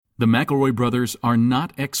The McElroy brothers are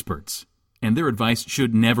not experts, and their advice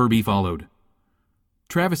should never be followed.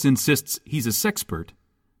 Travis insists he's a sexpert,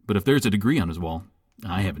 but if there's a degree on his wall,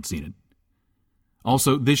 I haven't seen it.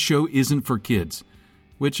 Also, this show isn't for kids,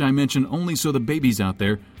 which I mention only so the babies out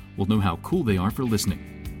there will know how cool they are for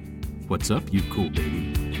listening. What's up, you cool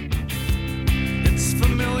baby? It's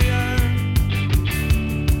familiar,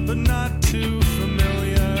 but not too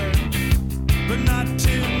familiar, but not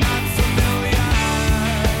too not familiar.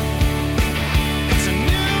 It's a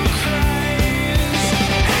new craze.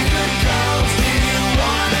 Hey, good girls, do you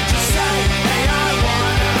wanna just say, hey, I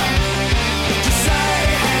wanna? Just say,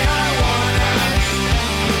 hey, I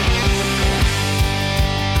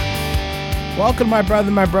wanna. Welcome, my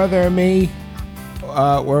brother, and me,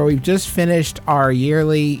 where we've just finished our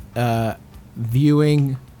yearly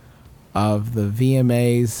viewing of the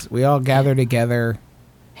VMAs. We all gather together.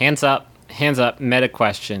 Hands up, meta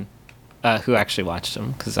question. Who actually watched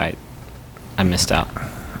them? Because I missed out.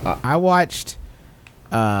 I watched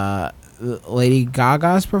Lady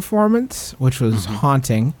Gaga's performance, which was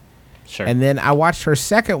haunting. Sure. And then I watched her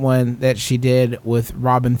second one that she did with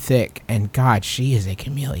Robin Thicke, and God, she is a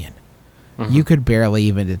chameleon. You could barely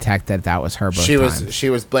even detect that was her both times. She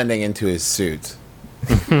was blending into his suit.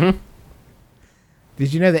 Did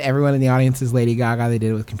you know that everyone in the audience is Lady Gaga? They did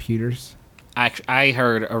it with computers. I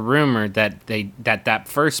heard a rumor that that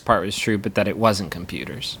first part was true, but that it wasn't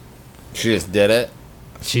computers. She just did it.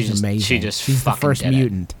 She's amazing. She's the fucking first did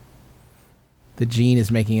mutant. The gene is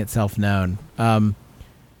making itself known.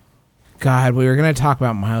 God, we were gonna talk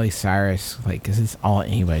about Miley Cyrus, because it's all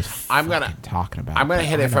anybody's talking about. I'm gonna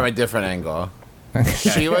hit it from a different angle.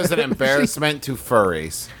 She was an embarrassment to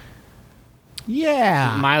furries.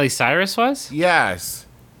 Yeah, Miley Cyrus was? Yes.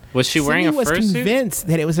 Was she wearing a was fursuit? convinced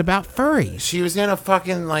that it was about furries. She was in a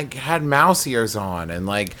fucking, had mouse ears on and,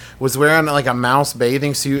 was wearing, a mouse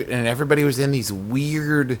bathing suit, and everybody was in these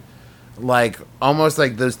weird, almost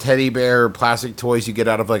like those teddy bear plastic toys you get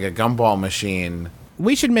out of, a gumball machine.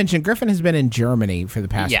 We should mention Griffin has been in Germany for the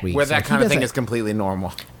past week. Where that kind of thing is completely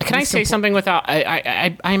normal. Can I say something without...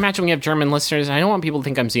 I imagine we have German listeners. I don't want people to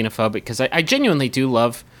think I'm xenophobic, because I genuinely do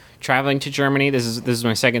love traveling to Germany. This is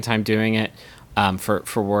my second time doing it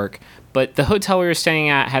for work. But the hotel we were staying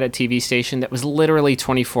at had a TV station that was literally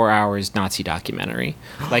 24 hours Nazi documentary,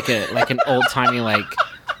 like an old timey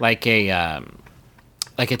like a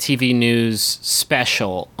TV news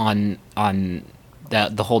special on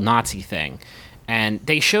the whole Nazi thing. And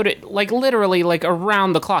they showed it literally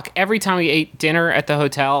around the clock. Every time we ate dinner at the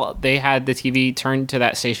hotel, they had the TV turned to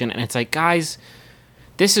that station, and it's guys,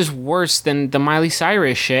 this is worse than the Miley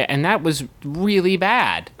Cyrus shit, and that was really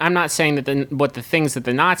bad. I'm not saying that the things that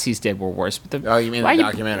the Nazis did were worse, but you mean the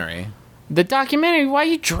documentary? The documentary, why are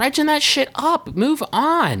you dredging that shit up? Move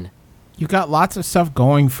on. You got lots of stuff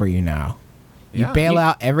going for you now. You bail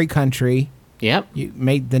out every country. Yep. You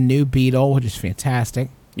made the new Beetle, which is fantastic.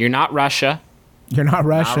 You're not Russia. You're not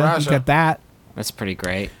Russia. You got that. That's pretty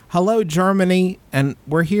great. Hello, Germany, and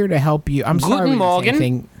we're here to help you. I'm sorry we didn't say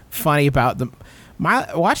anything funny about them.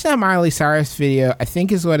 Watch that Miley Cyrus video. I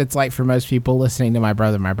think is what it's like for most people listening to my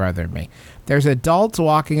brother, and me. There's adults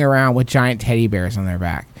walking around with giant teddy bears on their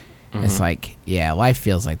back. It's life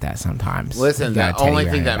feels like that sometimes. Listen, the only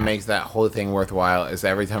thing that makes that whole thing worthwhile is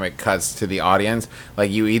every time it cuts to the audience,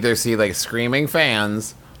 you either see screaming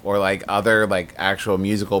fans or other actual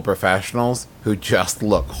musical professionals who just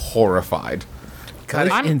look horrified.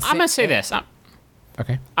 I'm gonna say this.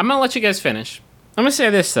 Okay. I'm gonna let you guys finish. I'm gonna say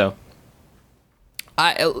this though.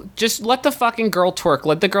 Just let the fucking girl twerk.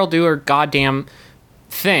 Let the girl do her goddamn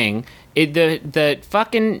thing. The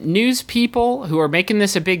fucking news people who are making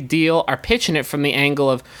this a big deal are pitching it from the angle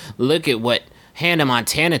of, look at what Hannah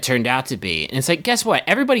Montana turned out to be. And it's guess what?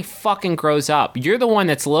 Everybody fucking grows up. You're the one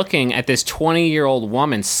that's looking at this 20-year-old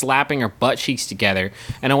woman slapping her butt cheeks together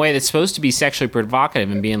in a way that's supposed to be sexually provocative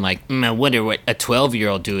and being I wonder what a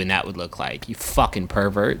 12-year-old doing that would look like. You fucking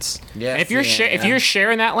perverts. Yes, and if you're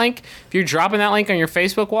sharing that link, if you're dropping that link on your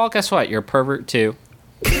Facebook wall, guess what? You're a pervert too.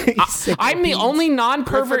 I'm the only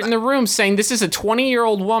non-pervert in the room saying this is a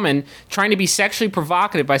 20-year-old woman trying to be sexually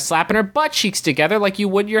provocative by slapping her butt cheeks together like you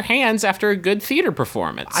would your hands after a good theater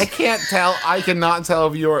performance. I cannot tell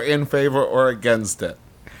if you're in favor or against it.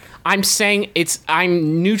 I'm saying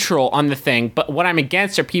I'm neutral on the thing, but what I'm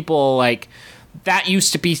against are people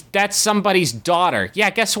that's somebody's daughter.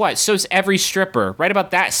 Yeah, guess what? So's every stripper. Right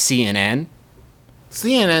about that, CNN.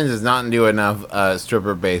 CNN does not do enough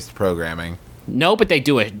stripper-based programming. No, but they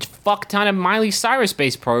do a fuck ton of Miley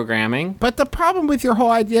Cyrus-based programming. But the problem with your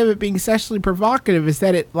whole idea of it being sexually provocative is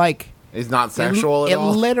that It's not sexual at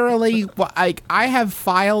all? It literally, like, I have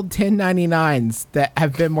filed 1099s that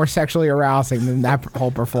have been more sexually arousing than that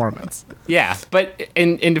whole performance. Yeah, but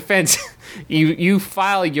in defense, you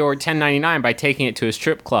file your 1099 by taking it to a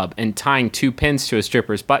strip club and tying 2 pins to a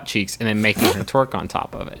stripper's butt cheeks and then making her twerk on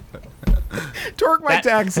top of it. Twerk my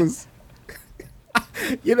taxes.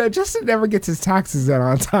 Justin never gets his taxes in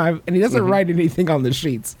on time, and he doesn't write anything on the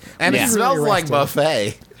sheets. And Yeah. it smells Really like arrested. buffet.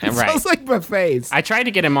 It Right. smells like buffets. I tried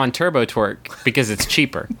to get him on Turbotwerk because it's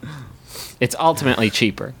cheaper. It's ultimately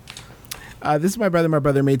cheaper. This is My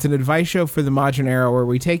Brother Me. It's an advice show for the modern era where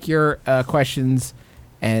we take your questions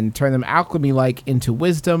and turn them alchemy-like into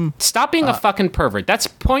wisdom. Stop being a fucking pervert. That's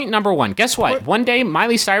point number 1. Guess what? One day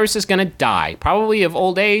Miley Cyrus is gonna die, probably of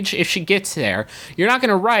old age if she gets there. You're not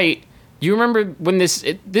gonna write. You remember when this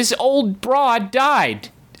old broad died?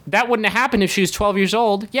 That wouldn't have happened if she was 12 years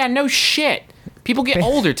old. Yeah, no shit. People get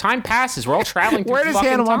older. Time passes. We're all traveling through Where does fucking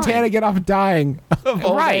Hannah time. Montana get off dying of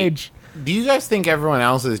old Right. age? Do you guys think everyone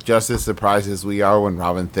else is just as surprised as we are when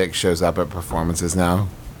Robin Thicke shows up at performances now?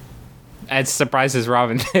 As surprised as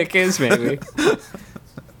Robin Thicke is, maybe.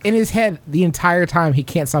 In his head, the entire time, he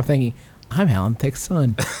can't stop thinking, I'm Alan Thicke's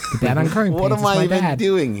son. The dad on growing What pains am is I my even dad.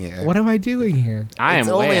 doing here? What am I doing here? I am It's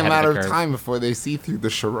way only a ahead matter of the of curve. time before they see through the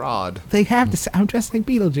charade. They have to. I'm dressed like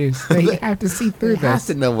Beetlejuice. They have to see through They have this.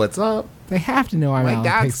 to know what's up. They have to know I'm My Alan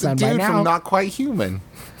Thicke's dad's the son by dude now. from Not Quite Human.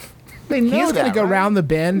 They know he's going that, to go right? round the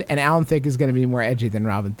bend, and Alan Thicke is going to be more edgy than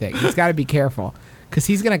Robin Thicke. He's got to be careful because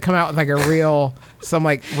he's going to come out with like a real, some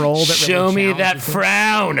like role that Show really me that challenges him.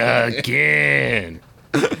 frown again.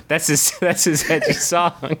 That's his edgy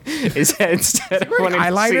song. Is that instead of wanting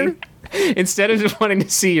eyeliner? instead of just wanting to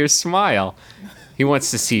see your smile, he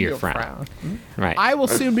wants to see your frown. Right. I will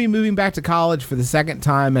soon be moving back to college for the second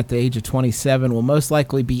time at the age of 27. Will most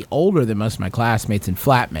likely be older than most of my classmates and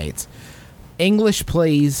flatmates. English,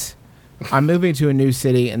 please. I'm moving to a new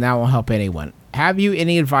city, and that won't help anyone. Have you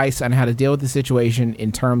any advice on how to deal with the situation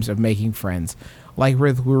in terms of making friends? Like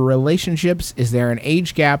with relationships, is there an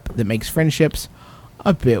age gap that makes friendships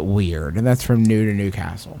a bit weird? And that's from New to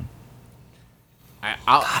Newcastle.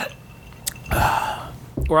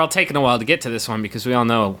 We're all taking a while to get to this one because we all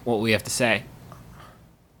know what we have to say.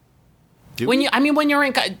 When you're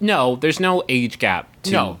in no, there's no age gap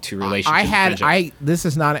to relationships. I had friendships. this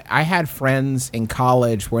is not I had friends in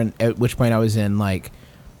college when at which point I was in like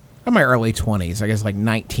in my early 20s. I guess like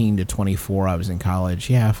 19 to 24 I was in college.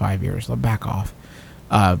 Yeah, 5 years. I'll back off.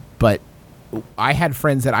 But I had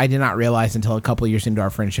friends that I did not realize until a couple of years into our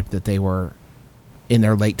friendship that they were in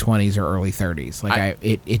their late 20s or early 30s. Like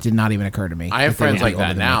it did not even occur to me. I have that they friends would be like that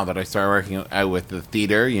older than now me. that I started working with the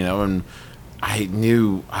theater, and I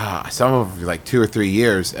knew some of them for like 2 or 3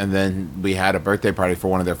 years, and then we had a birthday party for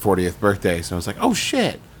one of their 40th birthdays, and I was like, oh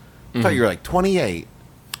shit, I thought you were like 28.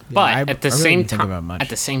 But I at the really same didn't think about time, much. at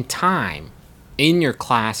the same time, in your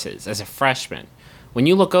classes as a freshman, when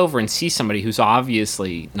you look over and see somebody who's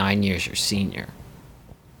obviously 9 years your senior,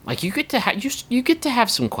 like you get to have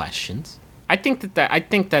some questions. I think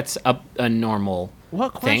that's a normal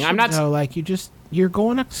What thing. question? I'm not. though, like you're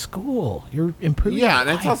going to school. You're improving. Yeah, your and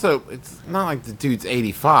it's life. also, it's not like the dude's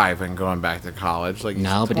 85 and going back to college. Like,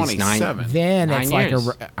 No, he's but he's 27. Then 9 it's years.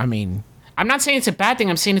 like I mean, I'm not saying it's a bad thing.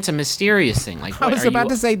 I'm saying it's a mysterious thing. Like I was about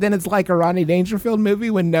to say then it's like a Rodney Dangerfield movie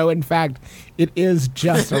when no, in fact, it is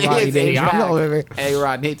just a Rodney It's a Dangerfield movie. A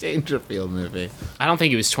Rodney Dangerfield movie. I don't think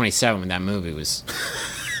he was 27 when that movie was.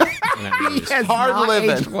 when that movie was- Has Hard not living.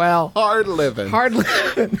 aged well. Hard living. Hard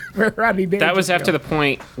living for Rodney Dangerfield. That was after the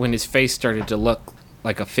point when his face started to look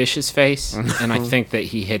like a fish's face, and I think that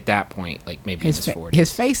he hit that point like maybe in his 40s.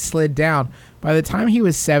 his face slid down. By the time he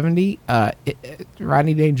was 70,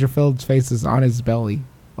 Rodney Dangerfield's face is on his belly.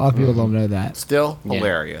 A lot of people don't know that. Still Yeah.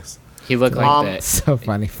 hilarious. He looked Mom, like that. So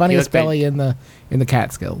funny. Funniest looked like- belly in the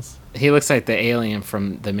Catskills. He looks like the alien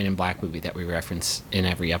from the Men in Black movie that we reference in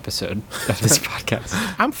every episode of this podcast.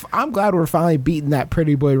 I'm glad we're finally beating that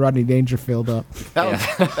pretty boy Rodney Dangerfield up.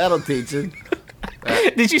 That'll teach you.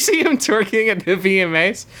 Did you see him twerking at the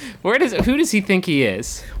VMAs? Who does he think he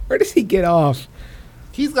is? Where does he get off?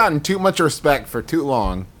 He's gotten too much respect for too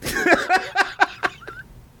long.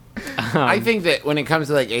 I think that when it comes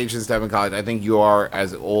to like age and stuff in college, I think you are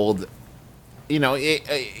as old.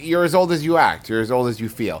 You're as old as you act. You're as old as you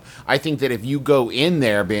feel. I think that if you go in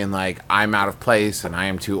there being like, I'm out of place and I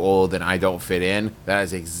am too old and I don't fit in, that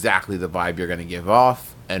is exactly the vibe you're going to give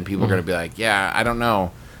off. And people are going to be like, yeah, I don't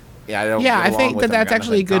know. Yeah, I don't. Yeah, get I along think with that them. that's I got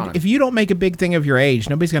actually nothing good. common. If you don't make a big thing of your age,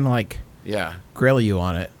 nobody's going to like Yeah. grill you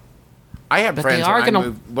on it. I had But friends they are when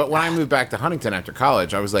gonna- when I moved back to Huntington after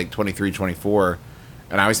college, I was like 23, 24,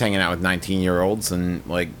 and I was hanging out with 19-year-olds, and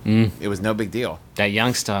like it was no big deal. That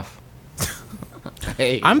young stuff.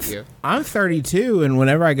 I'm 32, and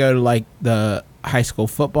whenever I go to like the high school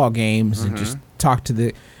football games and just talk to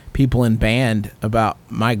the people in band about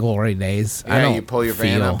my glory days, I don't you pull your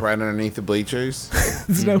van up right underneath the bleachers.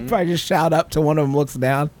 I just shout up to one of them, looks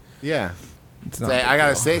down. Yeah. Say, I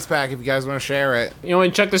got a 6-pack if you guys want to share it. You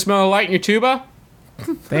want to check the smell of light in your tuba?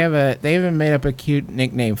 They even made up a cute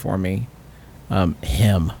nickname for me.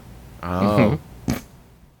 Him. Oh.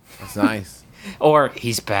 That's nice. Or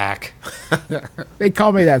he's back. They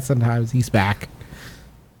call me that sometimes. He's back.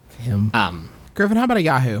 Him. Griffin, how about a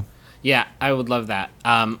Yahoo? Yeah, I would love that.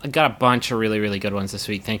 I got a bunch of really, really good ones this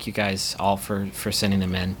week. Thank you guys all for sending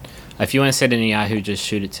them in. If you want to send in a Yahoo, just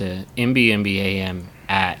shoot it to MBMBaM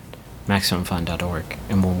at MaximumFun.org,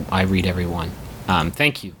 and I read every one.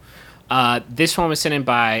 Thank you. This one was sent in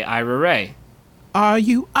by Ira Ray. Are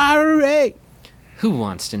you Ira Ray? Who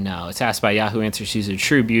wants to know? It's asked by Yahoo Answers user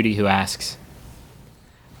True Beauty, who asks,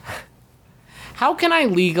 how can I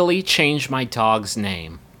legally change my dog's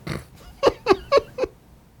name?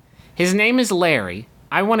 His name is Larry.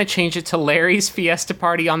 I want to change it to Larry's Fiesta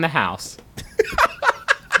Party on the House.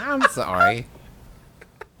 I'm sorry.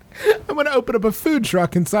 I'm going to open up a food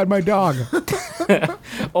truck inside my dog.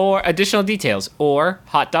 Or additional details. Or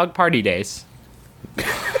Hot Dog Party Days.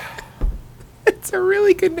 It's a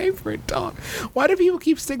really good name for a dog. Why do people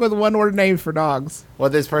keep sticking with one-word names for dogs?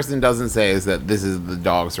 What this person doesn't say is that this is the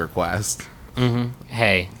dog's request.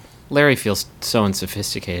 Hey, Larry feels so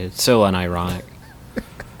unsophisticated, so unironic.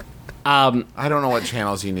 I don't know what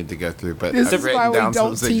channels you need to go through, but This I've is why written we down some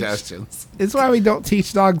don't teach- suggestions. It's why we don't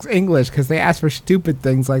teach dogs English, because they ask for stupid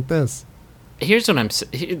things like this. Here's what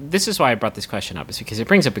this is why I brought this question up, is because it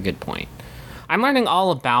brings up a good point. I'm learning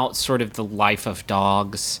all about sort of the life of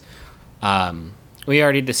dogs. We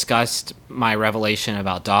already discussed my revelation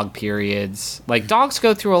about dog periods. Like, dogs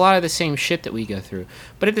go through a lot of the same shit that we go through.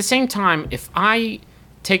 But at the same time, if I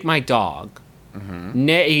take my dog,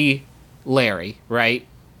 nay Larry, right?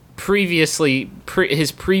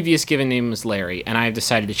 His previous given name was Larry, and I have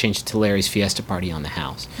decided to change it to Larry's Fiesta Party on the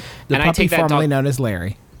House. The and puppy I take that formerly dog, known as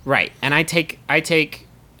Larry. right? And I take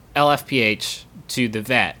LFPH to the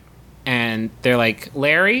vet, and they're like,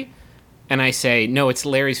 Larry, and I say, no, it's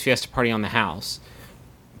Larry's Fiesta Party on the House.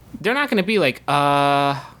 They're not going to be like,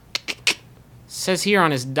 says here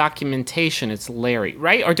on his documentation it's Larry,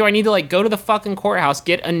 right? Or do I need to like go to the fucking courthouse,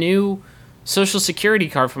 get a new social security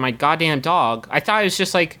card for my goddamn dog? I thought it was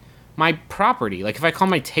just like my property. Like if I call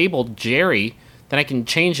my table Jerry, then I can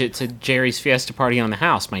change it to Jerry's Fiesta Party on the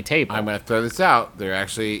House, my table. I'm going to throw this out. There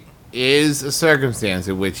actually is a circumstance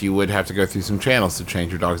in which you would have to go through some channels to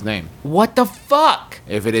change your dog's name. What the fuck?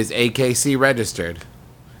 If it is AKC registered,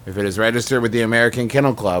 if it is registered with the American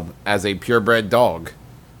Kennel Club as a purebred dog,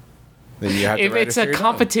 then you have to If it's register a your dog.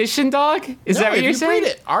 competition dog? Is No, that what if you're you saying? breed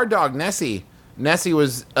it. Our dog, Nessie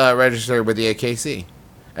was registered with the AKC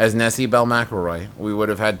as Nessie Bell McElroy. We would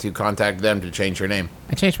have had to contact them to change her name.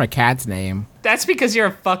 I changed my cat's name. That's because you're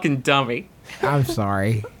a fucking dummy. I'm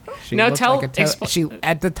sorry. She No, looked tell- like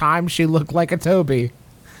at the time she looked like a Toby.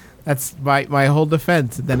 That's my whole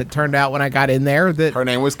defense. And then it turned out when I got in there that Her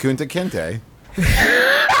name was Kunta Kinte.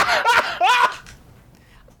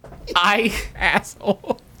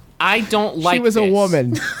 asshole. I don't like She was a this.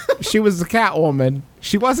 woman. She was a cat woman.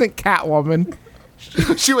 She wasn't Catwoman.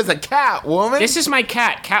 She was a cat woman. This is my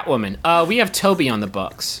cat, Catwoman. We have Toby on the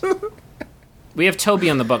books. So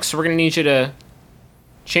we're gonna need you to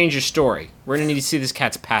change your story. We're gonna need to see this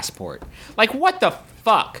cat's passport. Like, what the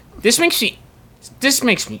fuck? This makes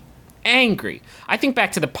me angry. I think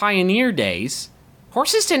back to the pioneer days.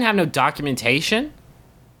 Horses didn't have no documentation.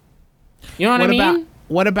 You know what I mean?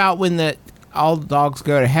 What about when all dogs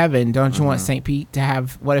go to heaven? Don't you want St. Pete to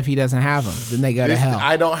have? What if he doesn't have them? Then they go to hell.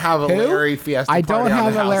 I don't have a Who? Larry Fiesta I Party don't on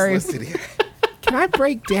have the a house Larry- listed here. Can I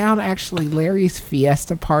break down actually Larry's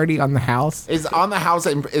Fiesta Party on the House? Is on the house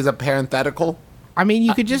is a parenthetical? I mean,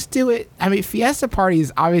 you could just do it. I mean, Fiesta Party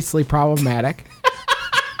is obviously problematic.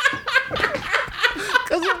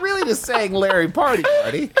 Because you're really just saying Larry Party.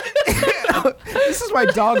 This is my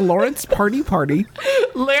dog Lawrence Party.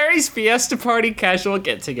 Larry's Fiesta Party casual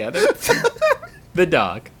get together. The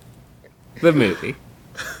dog. The movie.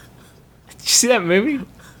 Did you see that movie?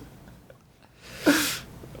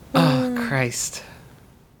 Oh, Christ.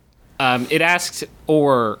 It asks,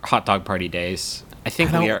 or Hot Dog Party Days. I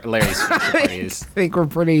think we are Larry's Fiesta Party is. I think we're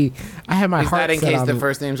pretty. I have my Is heart that in set case on the it.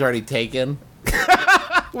 first name's already taken?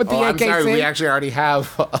 With the Oh, I'm AKC. sorry. We actually already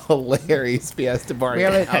have a Larry's Fiesta Party.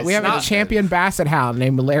 We have a champion basset hound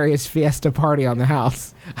named Hilarious Fiesta Party on the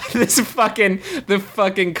house. The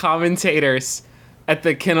fucking commentators at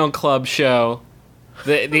the Kennel Club show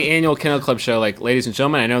the annual Kennel Club show, like, ladies and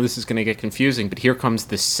gentlemen, I know this is going to get confusing, but here comes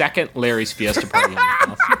the second Larry's Fiesta Party on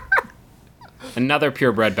the house. Another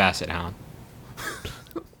purebred basset hound.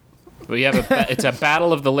 It's a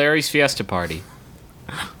battle of the Larry's Fiesta Party.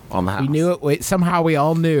 On the house. We knew it. Somehow we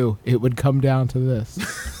all knew it would come down to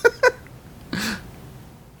this.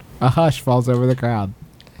 A hush falls over the crowd.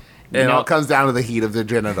 It all comes down to the heat of their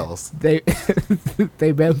genitals. They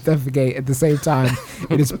they both defecate at the same time.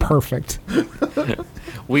 It is perfect.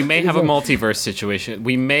 We may have a multiverse situation.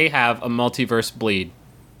 We may have a multiverse bleed.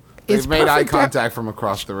 They've made eye contact from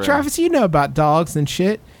across the room. Travis, you know about dogs and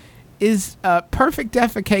shit. Is perfect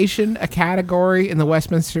defecation a category in the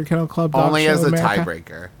Westminster Kennel Club Dog Only Show as a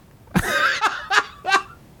America? tiebreaker.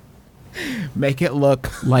 Make it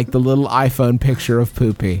look like the little iPhone picture of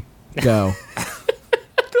Poopy. Go.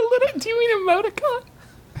 Do you mean emoticon?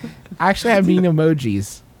 Actually, I mean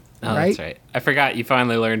emojis. Oh, right? that's right. I forgot. You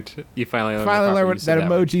finally learned. Finally learned that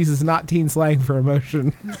emojis is not teen slang for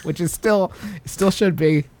emotion, which is still should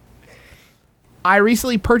be. I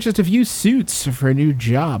recently purchased a few suits for a new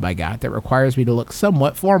job I got that requires me to look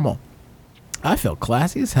somewhat formal. I feel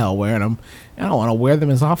classy as hell wearing them, and I want to wear them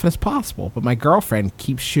as often as possible, but my girlfriend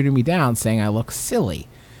keeps shooting me down saying I look silly.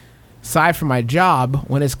 Aside from my job,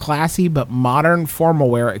 when is classy but modern formal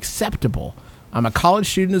wear acceptable? I'm a college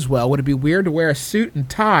student as well. Would it be weird to wear a suit and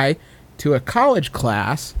tie to a college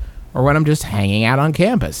class, or when I'm just hanging out on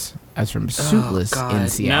campus? As from Suitless in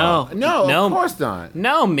Seattle. No, of course not.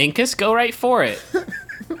 No, Minkus, go right for it.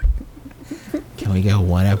 Can we go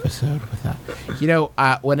one episode without? You know,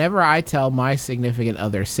 whenever I tell my significant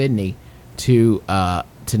other Sydney to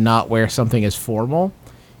not wear something as formal,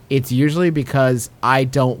 it's usually because I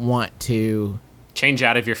don't want to Change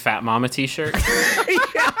out of your Fat Mama t-shirt.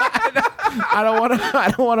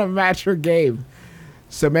 I don't want to match her game.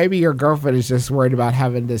 So maybe your girlfriend is just worried about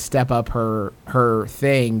having to step up her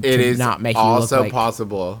thing It to is not make you look also like...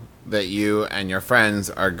 possible that you and your friends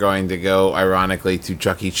are going to go, ironically, to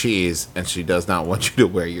Chuck E. Cheese, and she does not want you to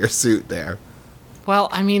wear your suit there. Well,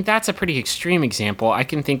 I mean, that's a pretty extreme example. I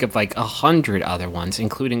can think of like 100 other ones,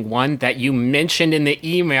 including one that you mentioned in the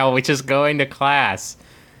email, which is going to class.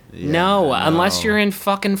 No, unless you're in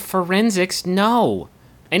fucking forensics, no.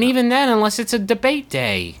 And even then, unless it's a debate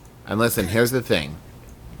day. And listen, here's the thing.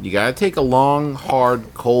 You gotta take a long,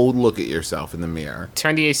 hard, cold look at yourself in the mirror.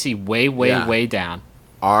 Turn the AC way, way down.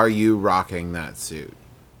 Are you rocking that suit?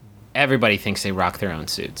 Everybody thinks they rock their own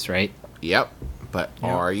suits, right? Yep. But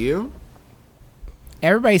are you?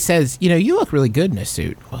 Everybody says, you look really good in a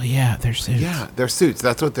suit. Well, yeah, they're suits. Yeah, they're suits.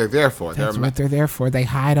 That's what they're there for. That's what they're there for. They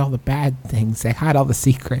hide all the bad things. They hide all the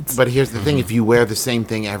secrets. But here's the thing. If you wear the same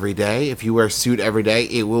thing every day, if you wear a suit every day,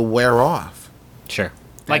 it will wear off. Sure.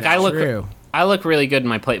 Like That's true. I look really good in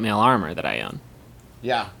my plate mail armor that I own.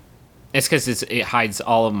 Yeah. It's because it hides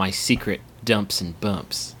all of my secret dumps and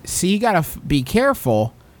bumps. See, you gotta be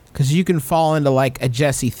careful because you can fall into like a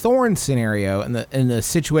Jesse Thorne scenario. And the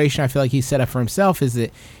situation I feel like he set up for himself is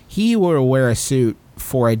that he will wear a suit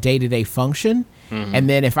for a day-to-day function, and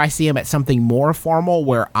then if I see him at something more formal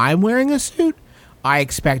where I'm wearing a suit, I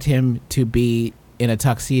expect him to be in a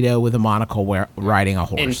tuxedo with a monocle riding a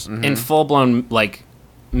horse. In full-blown, like,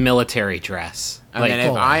 military dress. And then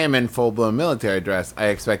if I am in full-blown military dress, I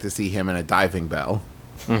expect to see him in a diving bell.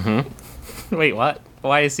 Wait, what?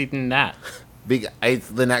 Why is he in that? It's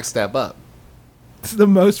the next step up. It's the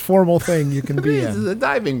most formal thing you can be This is in. a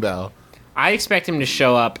diving bell. I expect him to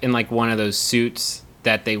show up in, like, one of those suits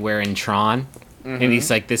that they wear in Tron. And he's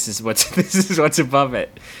like, this is what's above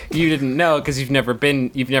it. You didn't know because you've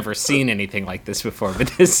never seen anything like this before. But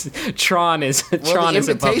this Tron is Well, Tron the is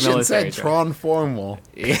above invitation military said dress. Tron formal.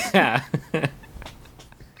 Yeah.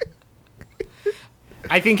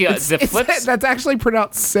 I think the flips. That's actually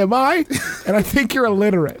pronounced semi, and I think you're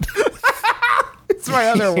illiterate. It's my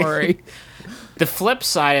other worry. The flip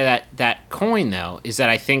side of that coin, though, is that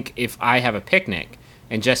I think if I have a picnic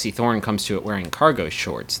and Jesse Thorne comes to it wearing cargo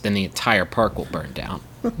shorts, then the entire park will burn down.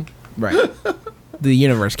 Right. The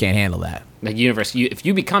universe can't handle that. The universe, if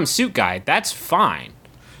you become suit guy, that's fine.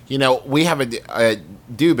 We have a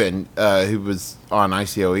Dubin who was on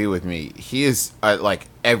ICOE with me. He is like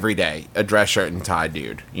every day a dress shirt and tie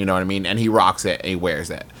dude. You know what I mean? And he rocks it and he wears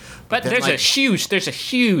it. But there's a huge,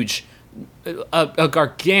 a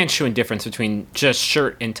gargantuan difference between just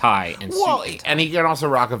shirt and tie and suit and tie. And he can also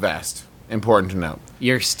rock a vest. Important to note.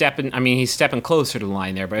 He's stepping closer to the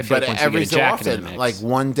line there, but I feel like once every you get a so jacket in often, the mix. like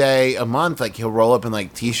one day a month, like he'll roll up in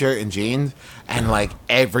like t-shirt and jeans, and like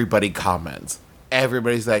everybody comments.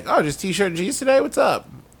 Everybody's like, "Oh, just t-shirt and jeans today? What's up?"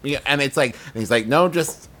 Yeah, and it's like, and he's like, "No,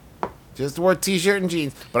 just Just wore t-shirt and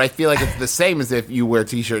jeans. But I feel like it's the same as if you wear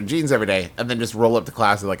t-shirt and jeans every day and then just roll up to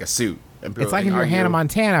class in like a suit. And It's like if you're Hannah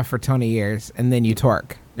Montana for 20 years and then you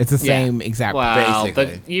twerk. It's the same exact. Well,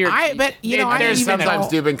 basically. but you're, Sometimes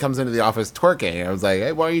Dubin comes into the office twerking. I was like,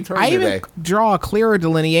 hey, why are you twerking I today? even draw a clearer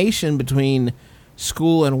delineation between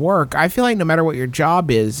school and work. I feel like no matter what your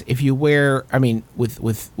job is, if you wear, I mean, with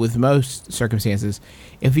most circumstances,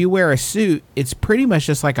 if you wear a suit, it's pretty much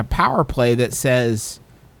just like a power play that says,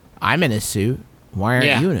 I'm in a suit. Why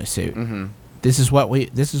aren't you in a suit? Mm-hmm. This is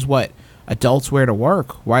what adults wear to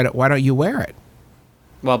work. Why don't you wear it?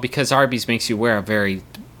 Well, because Arby's makes you wear a very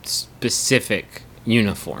specific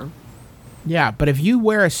uniform. Yeah, but if you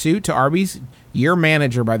wear a suit to Arby's, you're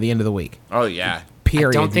manager by the end of the week. Oh, yeah. Period.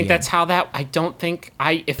 I don't think that's how that. I don't think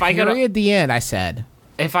if I go to at the end. I said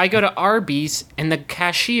if I go to Arby's and the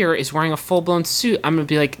cashier is wearing a full blown suit, I'm gonna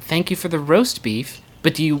be like, "Thank you for the roast beef,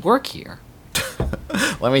 but do you work here?"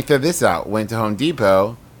 Let me throw this out. Went to Home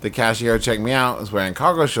Depot. The cashier checked me out. Was wearing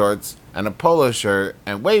cargo shorts and a polo shirt,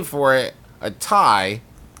 and wait for it, a tie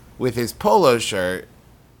with his polo shirt.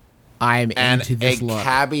 I'm and into this a look.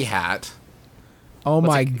 cabbie hat. Oh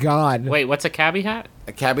my god! Wait, what's a cabbie hat?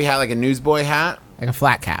 A cabbie hat, like a newsboy hat. Like a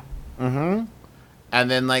flat cap. Mm-hmm.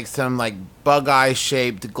 And then like some like bug eye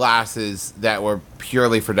shaped glasses that were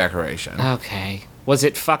purely for decoration. Okay. Was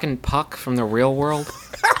it fucking Puck from the real world?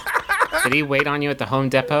 Did he wait on you at the Home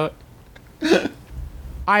Depot?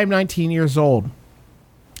 I am 19 years old,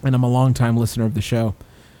 and I'm a longtime listener of the show.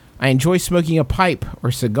 I enjoy smoking a pipe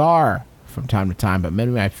or cigar from time to time, but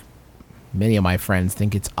many of my friends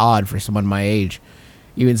think it's odd for someone my age.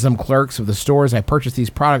 Even some clerks of the stores I purchase these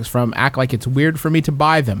products from act like it's weird for me to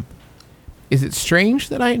buy them. Is it strange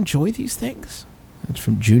that I enjoy these things? That's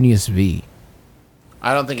from Junius V.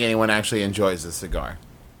 I don't think anyone actually enjoys a cigar.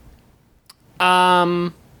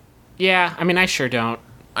 Yeah, I mean, I sure don't.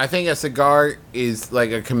 I think a cigar is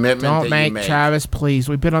like a commitment Don't that you make, make. Travis, please.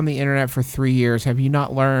 We've been on the internet for 3 years. Have you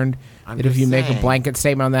not learned that if just you make a saying. blanket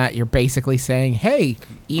statement on that, you're basically saying, hey,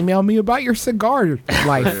 email me about your cigar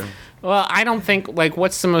life. Well, I don't think, like,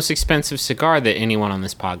 what's the most expensive cigar that anyone on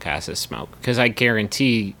this podcast has smoked? Because I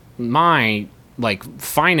guarantee my, like,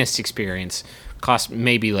 finest experience cost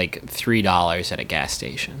maybe, like, $3 at a gas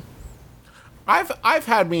station. I've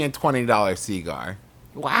had me a $20 cigar.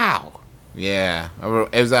 Wow. Yeah,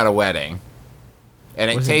 it was at a wedding, and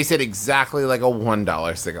it tasted exactly like a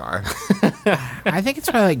 $1 cigar. I think it's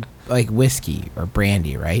probably like whiskey or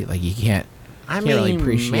brandy, right? Like you can't. I can't mean, really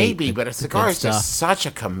appreciate maybe, the- but a the cigar good is just stuff. such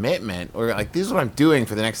a commitment. Or like, this is what I'm doing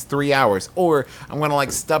for the next 3 hours, or I'm gonna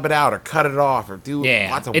like stub it out or cut it off or do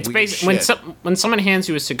Yeah, lots of it's weird basically shit. when someone hands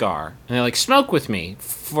you a cigar and they're like, "Smoke with me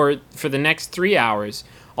for the next 3 hours."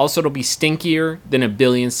 Also, it'll be stinkier than a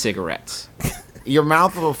billion cigarettes. Your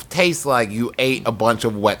mouth will taste like you ate a bunch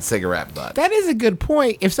of wet cigarette butts. That is a good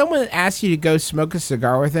point. If someone asks you to go smoke a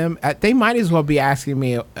cigar with them, they might as well be asking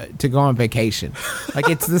me to go on vacation. Like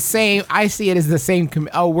it's the same. I see it as the same.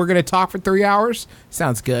 We're gonna talk for 3 hours.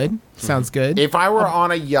 Sounds good. Sounds good. If I were on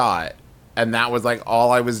a yacht and that was like all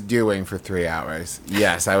I was doing for 3 hours,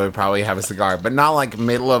 yes, I would probably have a cigar. But not like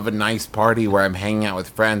middle of a nice party where I'm hanging out with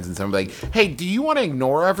friends and somebody like, hey, do you want to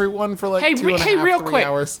ignore everyone for like Hey, 2.5, real 3 quick.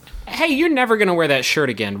 hours? Hey, you're never gonna wear that shirt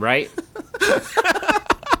again, right?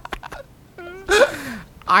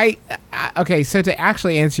 Okay, so to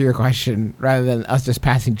actually answer your question, rather than us just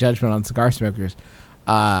passing judgment on cigar smokers,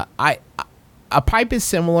 a pipe is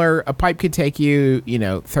similar. A pipe could take you,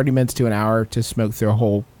 30 minutes to an hour to smoke through a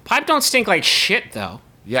whole. Pipe don't stink like shit, though.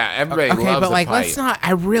 Yeah, everybody Okay, loves but a like, pipe. let's not.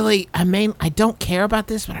 I don't care about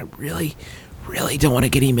this, but I really don't want to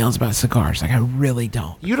get emails about cigars. Like, I really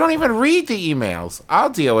don't. You don't even read the emails. I'll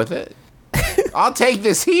deal with it. I'll take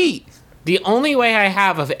this heat. The only way I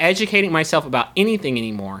have of educating myself about anything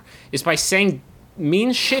anymore is by saying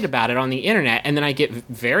mean shit about it on the internet, and then I get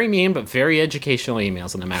very mean but very educational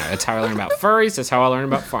emails on the matter. That's how I learn about furries. That's how I learn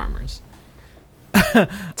about farmers.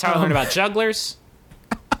 That's how I learn about jugglers.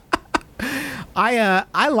 I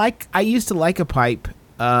used to like a pipe.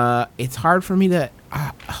 It's hard for me to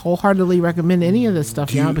wholeheartedly recommend any of this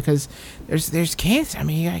stuff now because there's cancer. I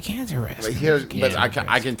mean, you got cancer risk. But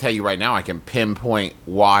I can tell you right now, I can pinpoint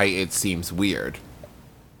why it seems weird.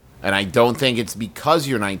 And I don't think it's because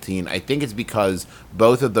you're 19. I think it's because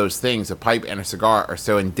both of those things, a pipe and a cigar, are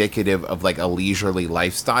so indicative of like a leisurely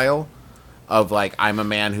lifestyle. Of like, I'm a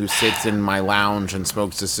man who sits in my lounge and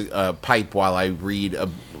smokes a pipe while I read a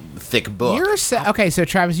thick book. Okay, so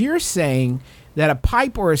Travis, you're saying that a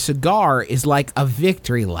pipe or a cigar is like a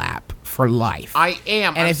victory lap for life. I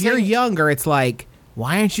am. And I'm if you're saying- younger, it's like,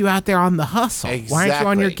 why aren't you out there on the hustle? Why aren't you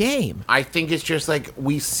on your Exactly. game? I think it's just like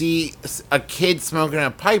we see a kid smoking a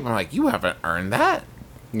pipe. I'm like, you haven't earned that.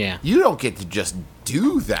 Yeah. You don't get to just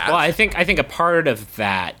do that. Well, I think a part of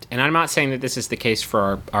that, and I'm not saying that this is the case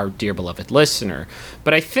for our dear beloved listener,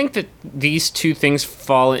 but I think that these two things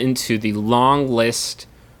fall into the long list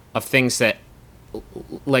of things that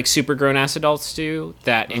like super grown ass adults do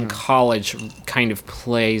that in college kind of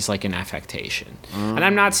plays like an affectation. And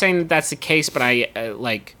I'm not saying that that's the case, but I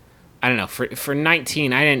don't know, for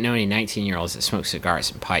 19, I didn't know any 19-year-olds that smoked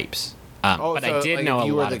cigars and pipes. But I did know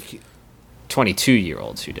a lot of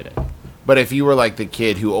 22-year-olds who did it. But if you were like the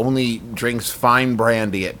kid who only drinks fine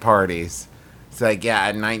brandy at parties, it's like, yeah,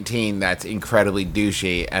 at 19, that's incredibly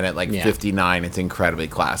douchey, and at like 59, it's incredibly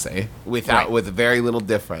classy. With very little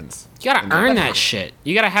difference. You gotta earn that shit.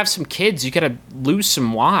 You gotta have some kids. You gotta lose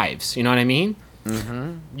some wives. You know what I mean?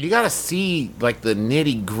 You gotta see like the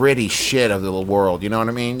nitty gritty shit of the world. You know what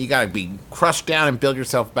I mean? You gotta be crushed down and build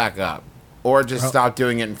yourself back up, or just stop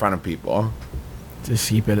doing it in front of people. Just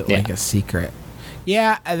keep it like a secret.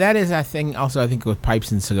 Yeah, that is a thing. Also, I think with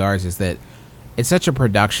pipes and cigars is that it's such a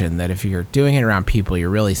production that if you're doing it around people, you're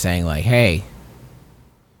really saying like, "Hey,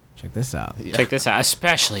 check this out." Yeah. Check this out,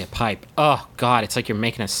 especially a pipe. Oh God, it's like you're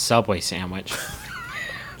making a Subway sandwich.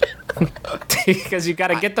 Because you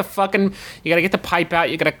gotta get the pipe out.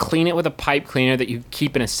 You gotta clean it with a pipe cleaner that you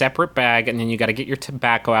keep in a separate bag, and then you gotta get your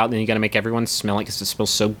tobacco out, and then you gotta make everyone smell it because it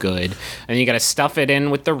smells so good. And then you gotta stuff it in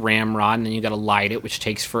with the ramrod, and then you gotta light it, which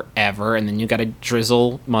takes forever, and then you gotta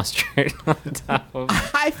drizzle mustard on top of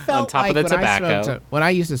the tobacco. When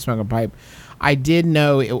I used to smoke a pipe, I did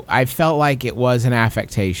know I felt like it was an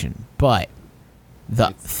affectation, but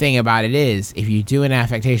the thing about it is, if you do an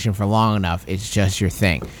affectation for long enough, it's just your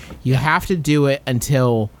thing. You have to do it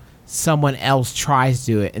until someone else tries to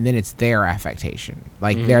do it, and then it's their affectation.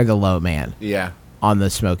 Like, they're the low man Yeah. on the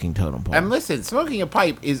smoking totem pole. And listen, smoking a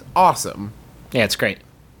pipe is awesome. Yeah, it's great.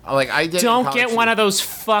 Like I did. Don't get one of those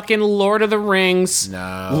fucking Lord of the Rings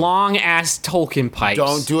No. long ass Tolkien pipes.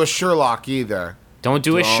 Don't do a Sherlock either. Don't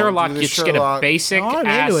do a Don't Sherlock. do the You just get a Sherlock. basic I'm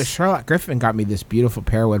ass. into it. Sherlock Griffin got me this beautiful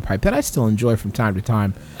pearwood pipe that I still enjoy from time to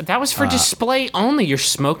time. That was for display only. You're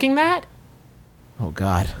smoking that? Oh,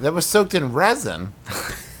 God. That was soaked in resin.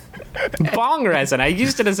 Bong resin. I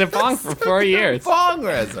used it as a bong for 4 years. Bong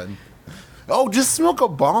resin. Oh, just smoke a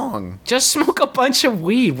bong. Just smoke a bunch of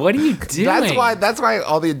weed. What are you doing? That's why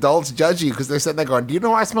all the adults judge you, because they're sitting there going, "Do you know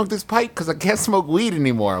why I smoke this pipe? Because I can't smoke weed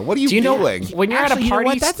anymore. What are you Do you know doing?" when you're Actually, at a you know party?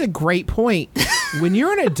 what? That's a great point. When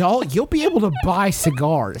you're an adult, you'll be able to buy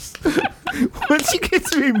cigars. Once you get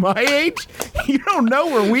to be my age, you don't know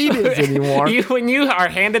where weed is anymore. When you are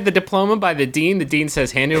handed the diploma by the dean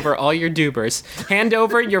says, "Hand over all your dubers. Hand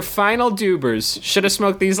over your final dubers. Should have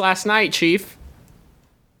smoked these last night, Chief."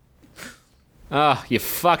 Oh, you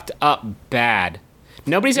fucked up bad.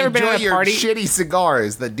 Nobody's ever been Enjoy at a your party. shitty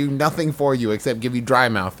cigars that do nothing for you except give you dry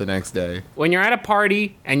mouth the next day. When you're at a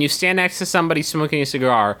party and you stand next to somebody smoking a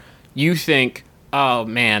cigar, you think, "Oh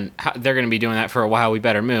man, they're going to be doing that for a while. We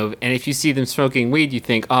better move." And if you see them smoking weed, you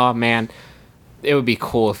think, "Oh man, it would be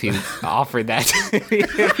cool if he offered that."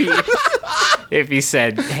 if he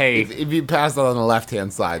said, "Hey, If you pass it on the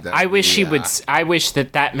left-hand side, I wish he would. I wish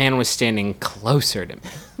that man was standing closer to me,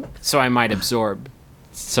 so I might absorb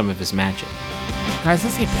some of his magic." Guys,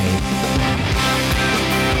 let's get paid.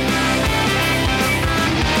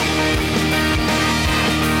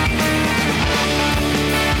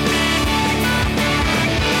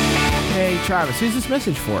 Hey, Travis, who's this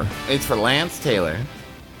message for? It's for Lance Taylor.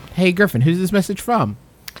 Hey, Griffin, who's this message from?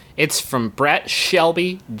 It's from Brett,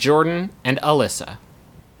 Shelby, Jordan, and Alyssa.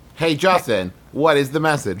 Hey, Justin, what is the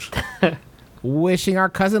message? Wishing our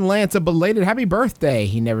cousin Lance a belated happy birthday.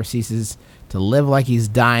 He never ceases to live like he's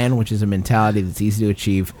dying, which is a mentality that's easy to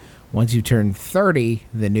achieve once you turn 30,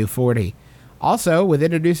 the new 40. Also, with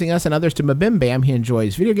introducing us and others to MBMBaM, he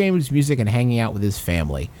enjoys video games, music, and hanging out with his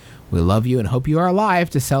family. We love you and hope you are alive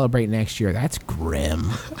to celebrate next year. That's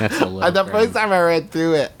grim. That's a little. The grim. first time I read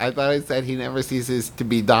through it, I thought it said he never ceases to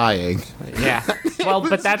be dying. Yeah. Well,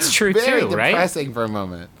 but that's true Very too, right? depressing for a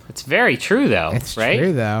moment. It's very true, though. It's right?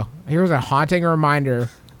 true, though. Here's a haunting reminder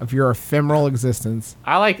of your ephemeral existence.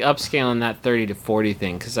 I like upscaling that 30 to 40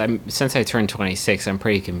 thing because since I turned 26, I'm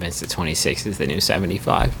pretty convinced that 26 is the new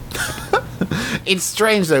 75. It's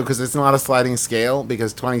strange, though, because it's not a sliding scale,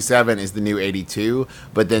 because 27 is the new 82,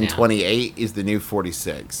 but then Yeah. 28 is the new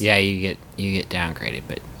 46. Yeah, you get downgraded,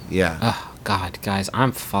 but Yeah. oh god, guys,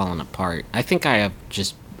 I'm falling apart. I think I have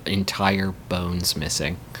just entire bones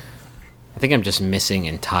missing. I think I'm just missing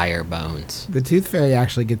entire bones. The tooth fairy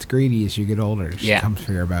actually gets greedy as you get older. She Yeah. comes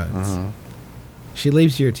for your bones. She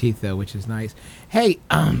leaves you your teeth, though, which is nice. Hey,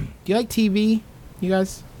 do you like TV? You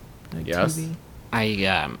guys? Like Yes. TV?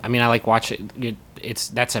 I mean, I like watching it.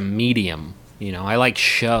 That's a medium. You know, I like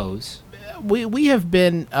shows. We have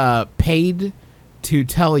been paid to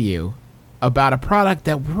tell you about a product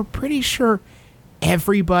that we're pretty sure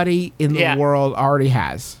everybody in the Yeah. world already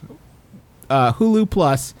has. Hulu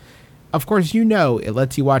Plus. Of course, you know it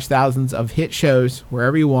lets you watch thousands of hit shows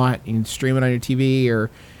wherever you want. You can stream it on your TV or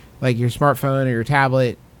like your smartphone or your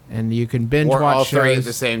tablet, and you can binge Or watch all shows. three at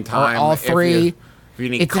the same time. All if three. If you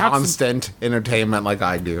need It talks- constant entertainment like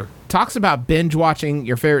I do. Talks about binge watching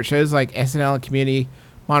your favorite shows like SNL and Community,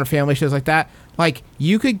 Modern Family, shows like that. Like,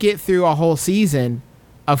 you could get through a whole season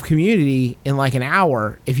of Community in like an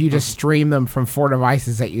hour if you just stream them from 4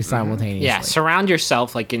 devices at you simultaneously. Yeah, surround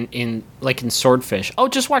yourself like in Swordfish. Oh,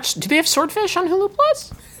 just watch. Do they have Swordfish on Hulu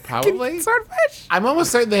Plus? Probably. Swordfish. I'm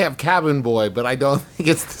almost certain they have Cabin Boy, but I don't think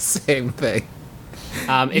it's the same thing.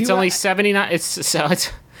 It's You only are- 79. It's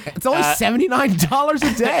It's only $79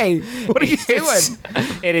 a day. What are you doing?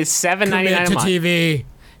 It is $7.99 a month. TV.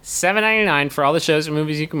 $7.99 for all the shows and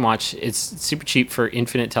movies you can watch. It's super cheap for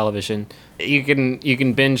infinite television. You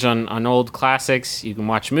can binge on old classics. You can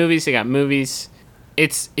watch movies. They got movies.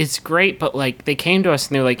 It's great, but like they came to us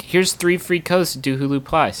and they're like, "Here's 3 free codes to do Hulu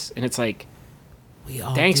Plus," and it's like,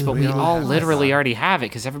 thanks, but we all literally already have it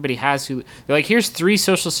because everybody has Hulu. They're like, "Here's 3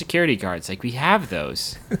 Social Security cards." Like we have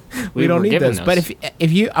those. We don't were need given those. But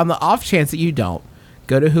if you, on the off chance that you don't,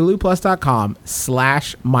 go to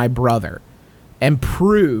huluplus.com/mybrother and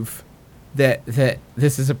prove that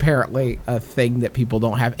this is apparently a thing that people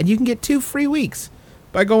don't have. And you can get 2 free weeks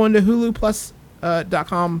by going to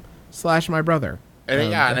huluplus.com/mybrother. And and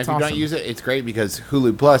if That's you don't awesome. use it, it's great because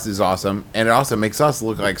Hulu Plus is awesome, and it also makes us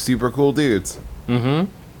look like super cool dudes. Who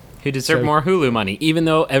deserve So- more Hulu money, even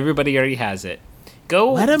though everybody already has it.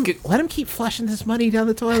 Go Let him keep flushing this money down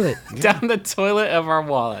the toilet. down the toilet of our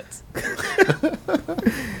wallets.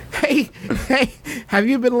 Hey, have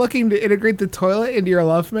you been looking to integrate the toilet into your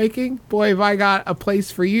lovemaking? Boy, have I got a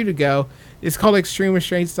place for you to go. It's called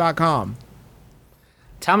extremerestraints.com.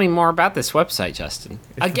 Tell me more about this website, Justin.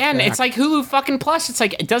 Again, fact. it's like Hulu fucking Plus. It's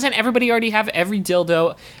like, doesn't everybody already have every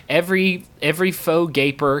dildo, every faux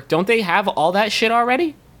gaper? Don't they have all that shit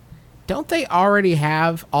already? Don't they already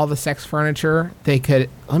have all the sex furniture? They could.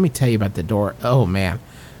 Let me tell you about the door. Oh, man.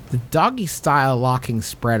 The doggy style locking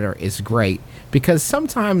spreader is great because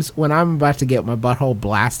sometimes when I'm about to get my butthole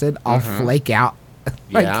blasted, I'll flake out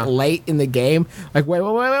like Yeah. late in the game. Like, wait.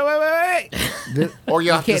 Or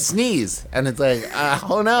you have to can't- sneeze, and it's like,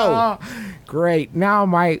 oh no. Oh, great. Now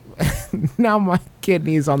my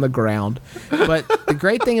kidney's on the ground. But the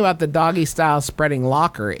great thing about the doggy style spreading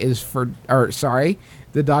locker is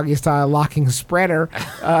the doggy style locking spreader.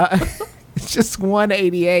 It's just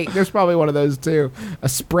 $188. There's probably one of those too. A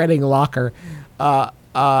spreading locker.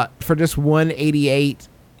 For just $188,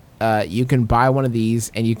 you can buy one of these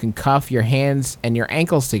and you can cuff your hands and your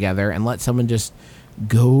ankles together and let someone just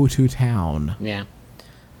go to town. Yeah.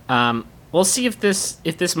 We'll see if this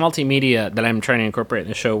multimedia that I'm trying to incorporate in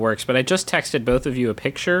the show works. But I just texted both of you a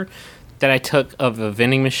picture that I took of a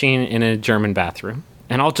vending machine in a German bathroom,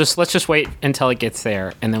 and let's just wait until it gets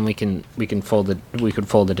there, and then we can fold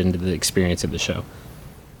it into the experience of the show.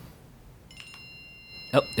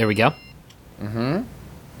 Oh, there we go.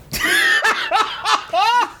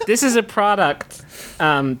 This is a product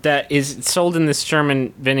that is sold in this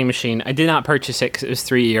German vending machine. I did not purchase it because it was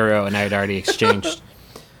 €3 and I had already exchanged.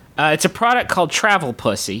 It's a product called Travel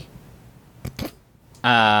Pussy.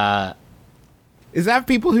 Is that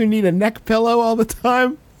people who need a neck pillow all the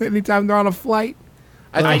time? Anytime they're on a flight?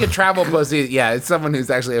 I think a travel pussy, yeah, it's someone who's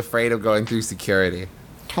actually afraid of going through security.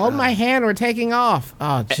 Hold my hand, we're taking off.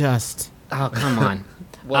 Oh, just. Oh, come on.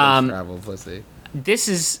 What is travel pussy? This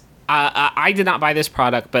is... I did not buy this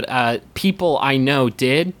product, but people I know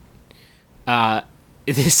did.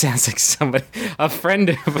 This sounds like a friend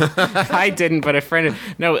of... I didn't, but a friend of...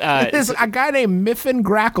 No, There's a guy named Miffin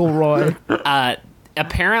Grackleroy.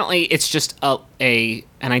 apparently it's just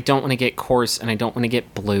and I don't want to get coarse and I don't want to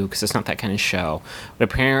get blue because it's not that kind of show, but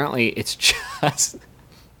apparently it's just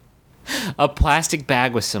a plastic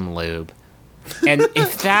bag with some lube. And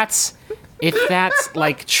if that's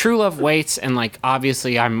like True Love waits, and like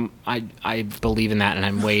obviously I believe in that and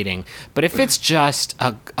I'm waiting, but if it's just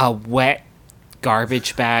a wet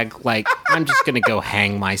garbage bag, like I'm just gonna go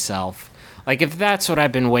hang myself. Like, if that's what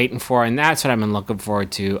I've been waiting for and that's what I've been looking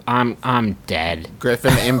forward to, I'm dead.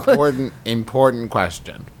 Griffin, important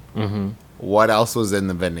question. Mm-hmm. What else was in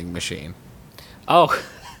the vending machine? Oh,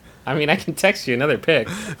 I mean, I can text you another pic.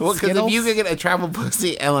 Well, because if you could get a travel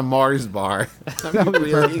pussy and a Mars bar, I'd be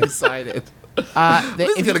really excited.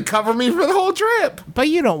 This is gonna cover me for the whole trip. But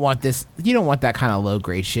you don't want this. You don't want that kind of low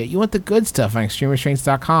grade shit. You want the good stuff on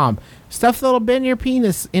ExtremeRestraints.com. Stuff that'll bend your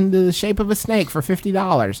penis into the shape of a snake for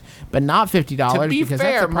 $50, but not $50. To be because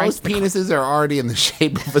fair, that's the price most penises are already in the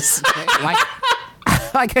shape of a snake.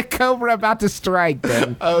 like a cobra about to strike.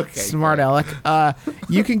 Then Okay, smart aleck.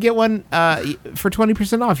 You can get one for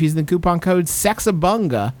 20% off using the coupon code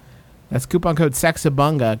Sexabunga. That's coupon code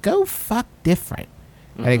Sexabunga. Go fuck different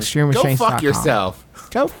at ExtremeRestraints.com. Go fuck yourself.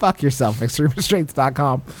 Go fuck yourself.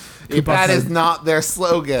 ExtremeRestraints.com. If that is not their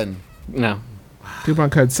slogan. No. Coupon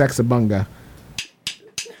code Sexabunga.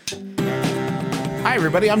 Hi,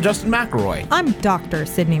 everybody. I'm Justin McElroy. I'm Dr.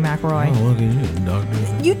 Sydney McElroy. look at you,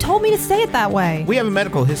 doctor. You told me to say it that way. We have a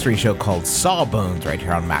medical history show called Sawbones right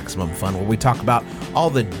here on Maximum Fun, where we talk about all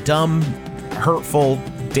the dumb, hurtful,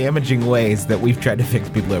 damaging ways that we've tried to fix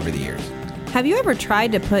people over the years. Have you ever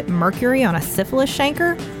tried to put mercury on a syphilis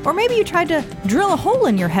chancre? Or maybe you tried to drill a hole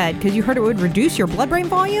in your head because you heard it would reduce your blood-brain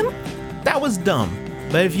volume? That was dumb.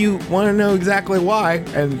 But if you want to know exactly why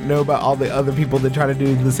and know about all the other people that try to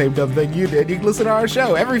do the same dumb thing you did, you can listen to our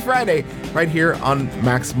show every Friday right here on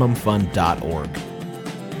MaximumFun.org.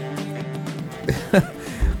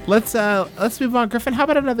 Let's move on. Griffin, how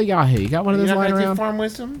about another Yahoo? You got one of those lying around? Farm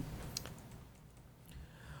wisdom?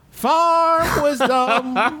 Farm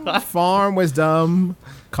wisdom. Farm wisdom.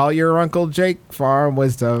 Call your Uncle Jake. Farm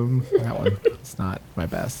wisdom. That one. It's not my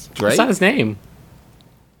best. Drake? That's not his name.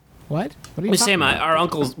 What? What are you We talking say about? our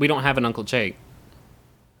uncles. We don't have an Uncle Jake.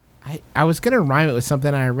 I was going to rhyme it with something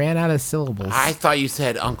and I ran out of syllables. I thought you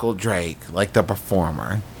said Uncle Drake, like the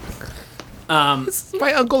performer.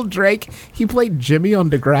 My Uncle Drake, he played Jimmy on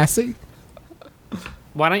Degrassi.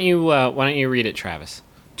 Why don't you read it, Travis?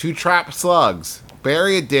 To trap slugs,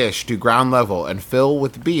 bury a dish to ground level and fill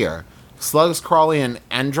with beer. Slugs crawl in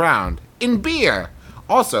and drown in beer.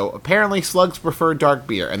 Also, apparently slugs prefer dark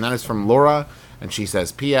beer, and that is from Laura, and she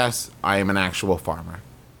says, P.S. I am an actual farmer.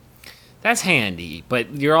 That's handy,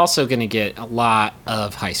 but you're also going to get a lot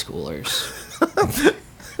of high schoolers.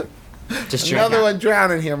 Just Another one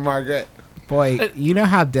drowning here, Margaret. Boy, you know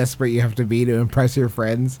how desperate you have to be to impress your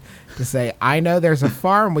friends to say, I know there's a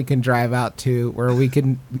farm we can drive out to where we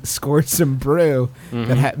can score some brew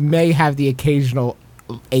that may have the occasional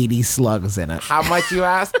 80 slugs in it. How much you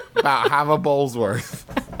ask? About half a bowl's worth.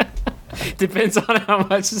 Depends on how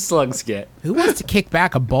much the slugs get. Who wants to kick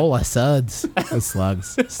back a bowl of suds?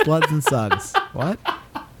 Slugs. Slugs and suds. What?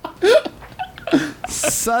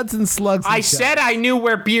 Suds and slugs. I said I knew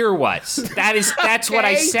where beer was. That's what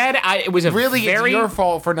I said. It was a Really, very it's your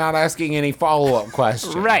fault for not asking any follow-up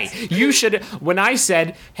questions. right. You should. When I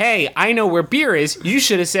said, "Hey, I know where beer is," you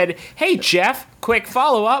should have said, "Hey, Jeff, quick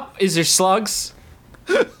follow-up. Is there slugs?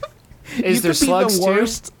 Is there slugs too?"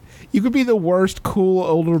 You could be the worst cool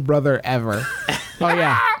older brother ever. Oh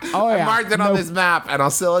yeah. Oh yeah. I marked it on this map, and I'll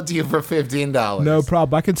sell it to you for $15. No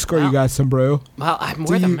problem. I can score you guys some brew. Well, I'm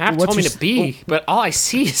where the map what's told me your to be, but all I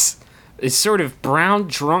see is sort of brown,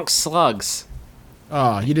 drunk slugs.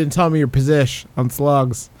 Oh, you didn't tell me your position on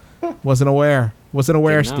slugs. Wasn't aware. Wasn't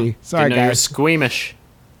aware, Didn't know. Steve. Sorry, Didn't know you were guys. squeamish.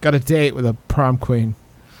 Got a date with a prom queen.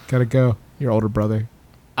 Gotta go. Your older brother.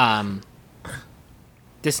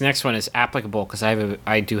 This next one is applicable because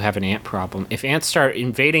I do have an ant problem. If ants start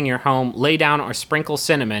invading your home, lay down or sprinkle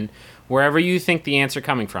cinnamon wherever you think the ants are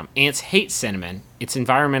coming from. Ants hate cinnamon. It's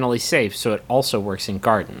environmentally safe, so it also works in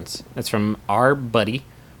gardens. That's from our buddy,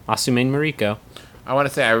 Asume Mariko. I want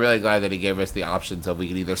to say I'm really glad that he gave us the option so we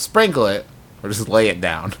could either sprinkle it or just lay it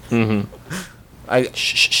down.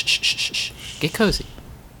 Shh. Get cozy.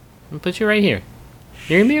 I'll put you right here.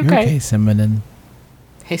 You're going to be okay. Okay, cinnamon.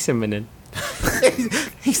 Hey, cinnamon.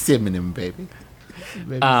 He's cinnamon, baby.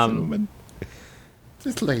 Cinnamon.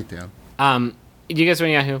 Just lay it down. Do you guys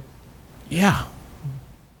want Yahoo? Yeah.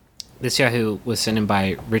 This Yahoo was sent in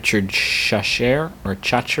by Richard Chacher or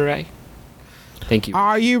Chachere. Thank you.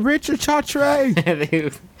 Are you Richard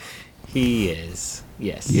Chatre? He is.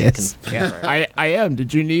 Yes. Yes. I can confirm. I am.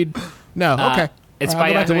 Did you need? No. Okay. it's I'll by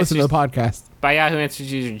go back to Yahoo listen to the podcast. By Yahoo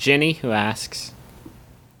Answers user Jenny, who asks,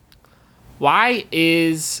 why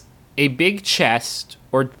is a big chest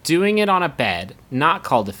or doing it on a bed not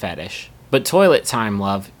called a fetish, but toilet time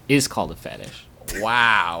love is called a fetish?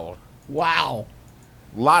 Wow. Wow.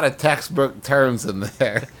 A lot of textbook terms in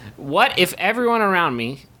there. What if everyone around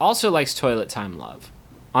me also likes toilet time love?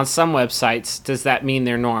 On some websites, does that mean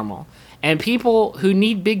they're normal? And people who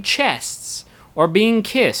need big chests or being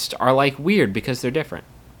kissed are like weird because they're different.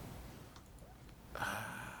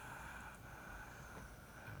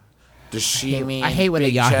 Does she mean I hate when a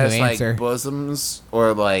big Yahoo chest, answer. like bosoms,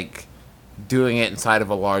 or like doing it inside of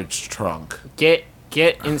a large trunk? Get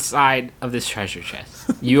Get inside of this treasure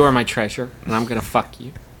chest. You are my treasure, and I'm gonna fuck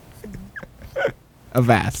you.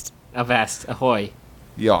 Avast. Avast, ahoy.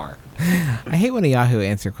 Yar. I hate when a Yahoo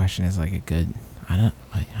answer question is like a good. I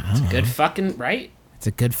don't know. Good fucking right. It's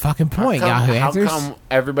a good fucking point. Yahoo How answers. come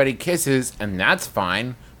everybody kisses and that's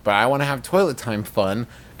fine, but I want to have toilet time fun,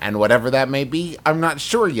 and whatever that may be, I'm not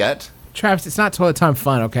sure yet. Travis, it's not toilet time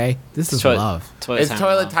fun, okay? This is love. It's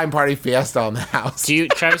toilet time party fiesta on the house.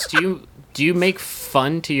 Travis, do you make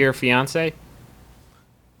fun to your fiance?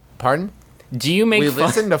 Pardon? Do you make We fun?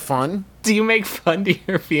 listen to fun? Do you make fun to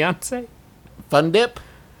your fiance? Fun dip?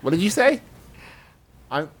 What did you say?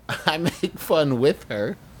 I make fun with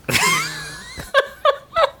her.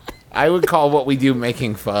 I would call what we do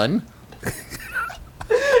making fun.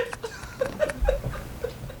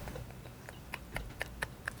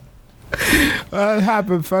 What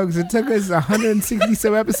happened, folks? It took us 160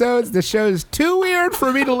 some episodes. The show is too weird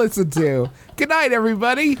for me to listen to. Good night,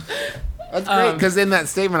 everybody. That's great, because in that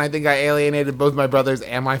statement, I think I alienated both my brothers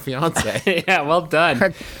and my fiance. Yeah, well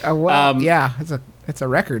done. Yeah, it's a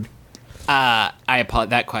record. I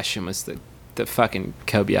apologize. That question was the fucking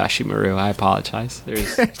Kobayashi Maru. I apologize.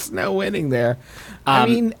 There's no winning there. I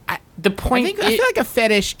mean, The point. I feel like a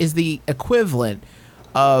fetish is the equivalent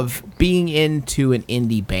of being into an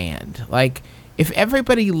indie band. Like, if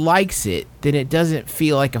everybody likes it, then it doesn't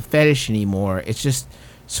feel like a fetish anymore. It's just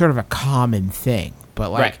sort of a common thing.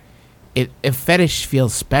 But like, if fetish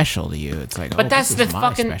feels special to you, it's like, But that's this the is my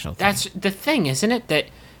fucking. special thing. That's the thing, isn't it? That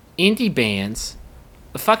indie bands,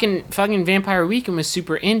 fucking Vampire Weekend was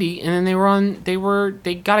super indie, and then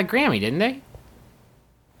they got a Grammy, didn't they?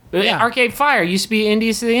 Yeah. Arcade Fire used to be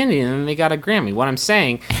Indies to the Indie, and then they got a Grammy. What I'm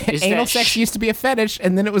saying is Anal that sex used to be a fetish,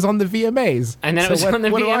 and then it was on the VMAs. and then it was on the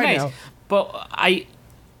what do I VMAs. know? But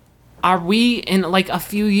are we in like a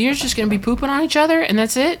few years just gonna be pooping on each other, and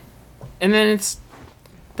that's it? And then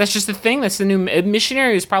that's just the thing. That's the new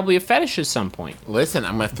missionary is probably a fetish at some point. Listen,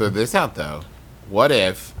 I'm going to throw this out, though. What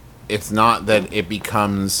if it's not that it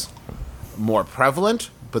becomes more prevalent,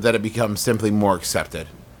 but that it becomes simply more accepted?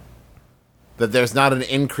 That there's not an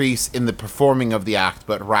increase in the performing of the act,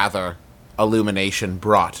 but rather illumination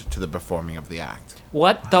brought to the performing of the act.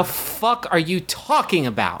 What the fuck are you talking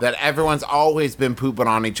about? That everyone's always been pooping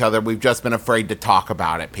on each other. We've just been afraid to talk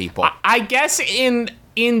about it, people. I guess in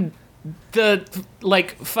the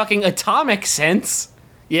like fucking atomic sense,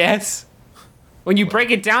 yes. When you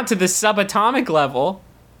break it down to the subatomic level,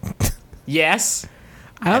 yes.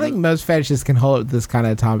 I don't think most fetishes can hold up this kind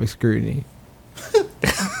of atomic scrutiny.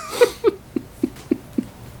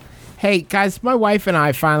 Hey, guys, my wife and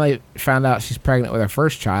I finally found out she's pregnant with our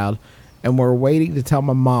first child, and we're waiting to tell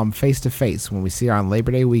my mom face-to-face when we see her on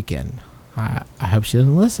Labor Day weekend. I hope she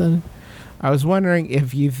doesn't listen. I was wondering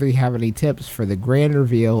if you three have any tips for the grand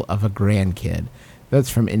reveal of a grandkid. That's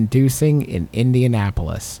from Inducing in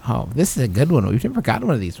Indianapolis. Oh, this is a good one. We've never gotten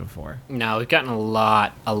one of these before. No, we've gotten a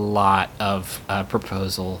lot of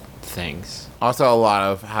proposal things. Also, a lot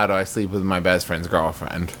of how do I sleep with my best friend's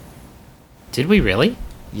girlfriend. Did we really?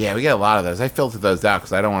 Yeah, we get a lot of those. I filter those out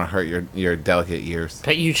because I don't want to hurt your delicate ears.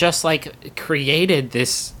 But you just like created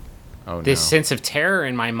this sense of terror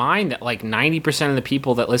in my mind that like 90% of the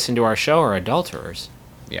people that listen to our show are adulterers.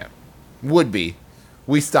 Yeah. Would be.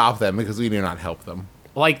 We stop them because we do not help them.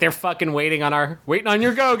 Like they're fucking waiting on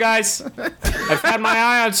your go, guys. I've had my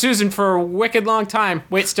eye on Susan for a wicked long time.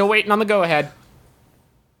 Still waiting on the go ahead.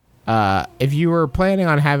 If you were planning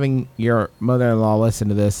on having your mother-in-law listen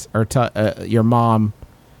to this, or your mom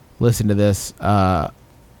listen to this,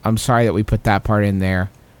 I'm sorry that we put that part in there.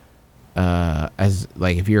 As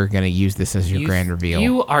like, if you're going to use this as your grand reveal.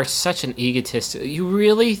 You are such an egotist. You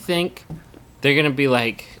really think they're going to be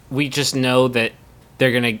like, we just know that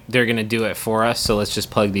they're gonna do it for us, so let's just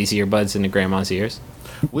plug these earbuds into grandma's ears?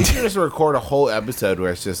 We should just record a whole episode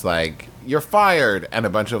where it's just like, you're fired, and a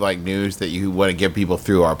bunch of like news that you want to give people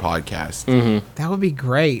through our podcast. Mm-hmm. That would be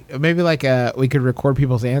great. Maybe like we could record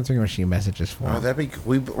people's answering machine messages for them. That'd be.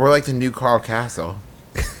 We're like the new Carl Castle.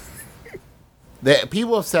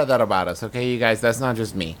 People have said that about us. Okay, you guys, that's not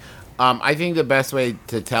just me. I think the best way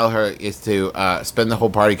to tell her is to spend the whole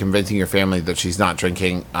party convincing your family that she's not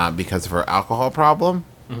drinking because of her alcohol problem.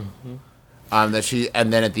 Mm-hmm.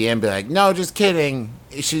 And then at the end be like, no, just kidding.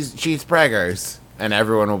 She's preggers. And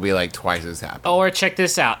everyone will be like twice as happy. Or check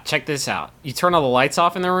this out. You turn all the lights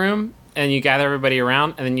off in the room, and you gather everybody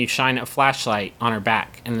around, and then you shine a flashlight on her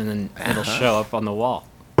back, and then it'll show up on the wall.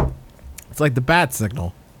 It's like the bat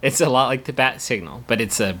signal. It's a lot like the bat signal, but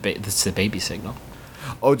it's a baby signal.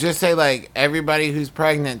 Oh, just say like, everybody who's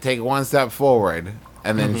pregnant, take one step forward.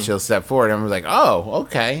 and then she'll step forward, and we're like, oh,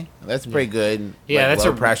 okay, that's pretty good. Yeah, like, that's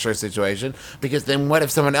low a pressure situation. Because then what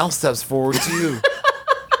if someone else steps forward too?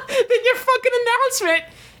 Then your fucking announcement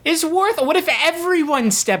is worth. What if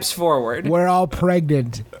everyone steps forward? We're all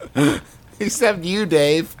pregnant. Except you,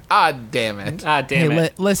 Dave. Ah, damn it. Ah, damn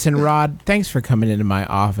it. Listen, Rod, thanks for coming into my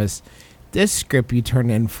office. This script you turned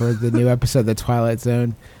in for the new episode of The Twilight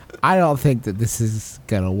Zone, I don't think that this is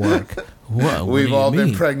going to work. What We've do you all been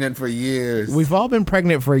mean? pregnant for years. We've all been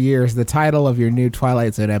pregnant for years. The title of your new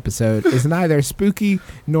Twilight Zone episode is neither spooky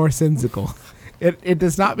nor sensical. It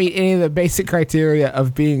does not meet any of the basic criteria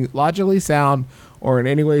of being logically sound or in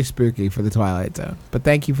any way spooky for the Twilight Zone. But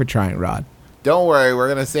thank you for trying, Rod. Don't worry, we're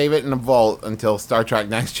going to save it in a vault until Star Trek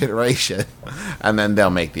Next Generation, and then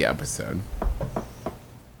they'll make the episode.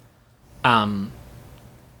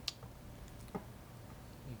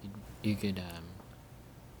 You could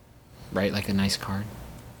write like a nice card.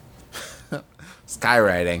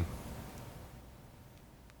 Skywriting.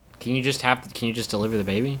 Can you just deliver the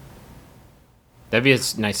baby? That'd be a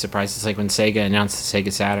nice surprise. It's like when Sega announced the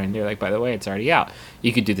Sega Saturn. They're like, by the way, it's already out.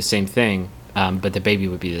 You could do the same thing, but the baby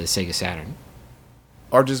would be the Sega Saturn.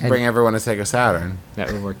 Or just bring everyone a Sega Saturn.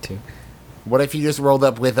 That would work too. What if you just rolled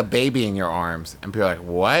up with a baby in your arms? And people are like,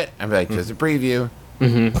 what? And be like, just a preview.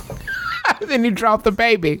 Then you drop the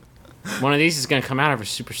baby. One of these is going to come out of her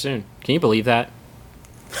super soon. Can you believe that?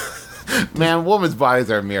 Man, women's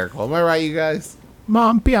bodies are a miracle. Am I right, you guys?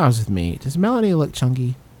 Mom, be honest with me. Does Melanie look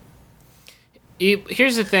chunky?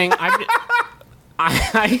 Here's the thing.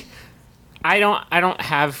 I don't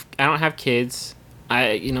have kids.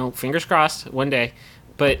 Fingers crossed one day.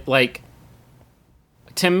 But like,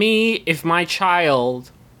 to me, if my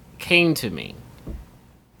child came to me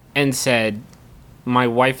and said, my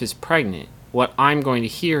wife is pregnant, what I'm going to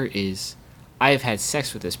hear is, I have had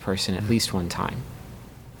sex with this person at least one time.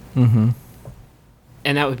 Mm-hmm.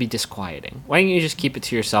 And that would be disquieting. Why don't you just keep it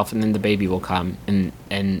to yourself, and then the baby will come, and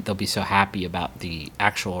they'll be so happy about the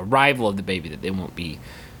actual arrival of the baby that they won't be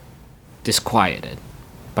disquieted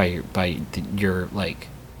by your like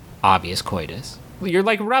obvious coitus. You're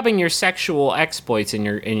like rubbing your sexual exploits in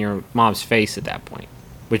your mom's face at that point,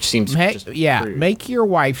 which seems just rude. Make your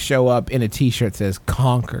wife show up in a T-shirt that says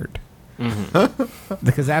 "conquered,"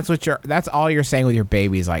 because that's all you're saying with your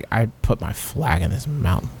baby is like, I put my flag in this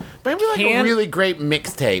mountain. Maybe like a really great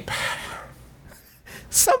mixtape.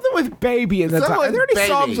 Something with baby in the title. Are there any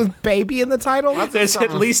songs with baby in the title? There's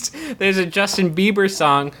a Justin Bieber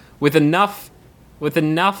song with enough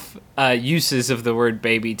uses of the word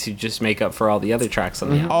baby to just make up for all the other tracks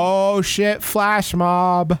on the album. Oh shit! Flash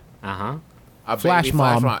mob. Flash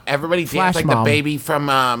mob. Everybody dance like the baby from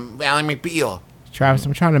Ally McBeal. Travis,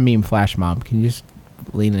 I'm trying to meme Flash mob. Can you just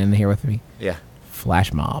lean in here with me? Yeah.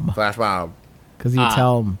 Flash mob. Flash mob. Because you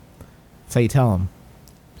tell him. That's how you tell him.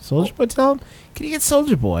 Soldier Boy, tell him. Can you get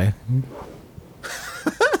Soldier Boy?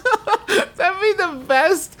 That'd be the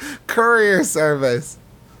best courier service.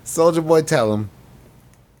 Soldier Boy, tell him.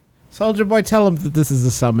 Soldier Boy, tell him that this is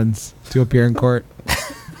a summons to appear in court.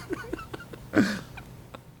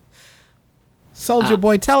 Soldier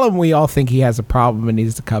Boy, tell him we all think he has a problem and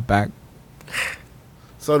needs to cut back.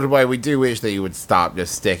 Soldier Boy, we do wish that you would stop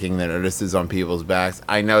just sticking the notices on people's backs.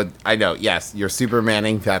 I know, yes, you're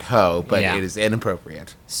Supermaning that hoe, but it is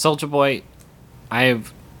inappropriate. Soldier Boy, I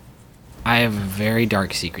have a very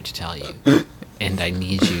dark secret to tell you, and I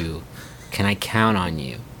need you. Can I count on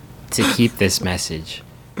you to keep this message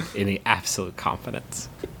in the absolute confidence?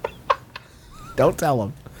 Don't tell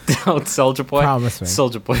him. Don't, Soldier Boy. Promise me.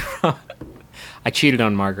 Soldier Boy. I cheated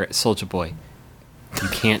on Margaret. Soldier Boy. You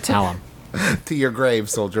can't tell him. To your grave,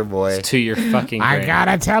 Soldier Boy. To your fucking grave. I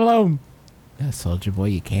gotta tell him. No, Soldier Boy,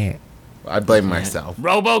 you can't. I blame myself.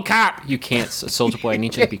 RoboCop! You can't. Soldier Boy, I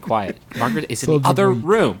need you to be quiet. Margaret is in the other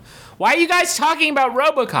room. Why are you guys talking about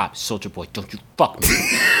RoboCop? Soldier Boy, don't you fuck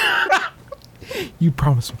me. You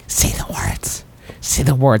promised me. Say the words. Say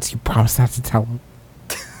the words. You promised not to tell him.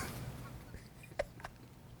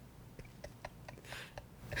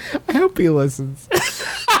 I hope he listens.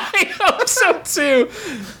 I hope so too.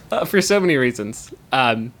 For so many reasons.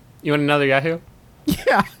 You want another Yahoo?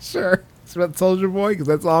 Yeah, sure. It's about Soldier Boy because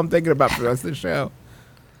that's all I'm thinking about for the rest of the show.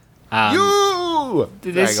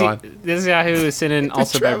 This Yahoo is sent in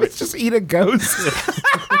also by Travis just eat a ghost.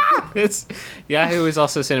 This Yahoo is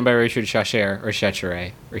also sent in by Richard Shacher or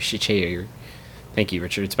Shacher or Shacher. Thank you,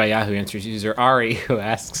 Richard. It's by Yahoo Answers user Ari, who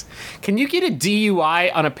asks, "Can you get a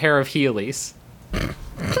DUI on a pair of Heelys?"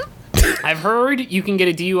 I've heard you can get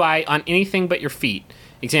a DUI on anything but your feet.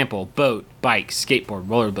 Example, boat, bike, skateboard,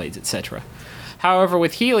 rollerblades, etc. However,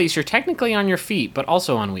 with Heelys, you're technically on your feet, but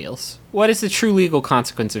also on wheels. What is the true legal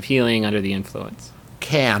consequence of heeling under the influence?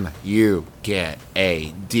 can you get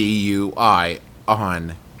a DUI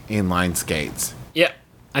on inline skates? Yeah,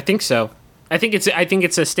 I think so. I think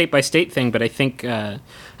it's a state by state thing, but I think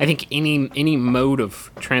any mode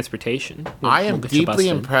of transportation. I am will get you deeply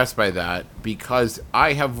busted. impressed by that because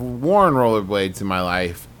I have worn rollerblades in my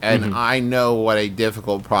life, and I know what a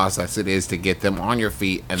difficult process it is to get them on your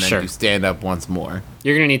feet and then Sure. to stand up once more.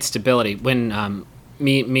 You're gonna need stability. When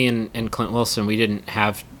me and Clint Wilson, we didn't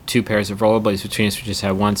have two pairs of rollerblades between us. We just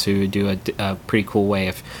had one, so we would do a pretty cool way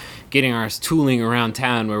of getting our tooling around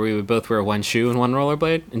town, where we would both wear one shoe and one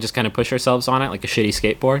rollerblade and just kind of push ourselves on it like a shitty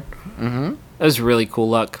skateboard. Mm-hmm. That was really cool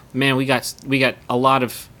luck, man. We got a lot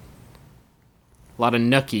of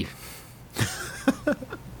nookie.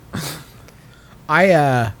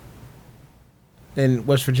 In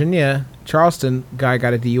West Virginia, Charleston, guy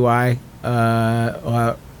got a DUI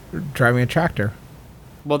driving a tractor.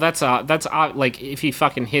 Well, that's like if he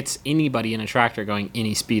fucking hits anybody in a tractor going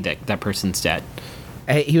any speed, that person's dead.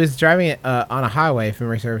 He was driving it on a highway, if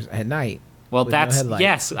memory serves, at night. Well, with no that's headlight.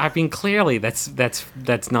 yes. I mean, clearly, that's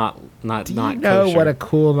not Do not you know kosher. what a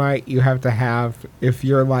cool night you have to have if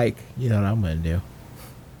you're like, you know what I'm going to do?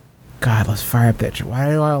 God, let's fire up that. Why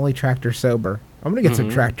do I only tractor sober? I'm going to get some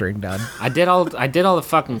tractoring done. I did all the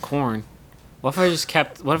fucking corn. What if I just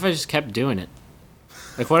kept doing it?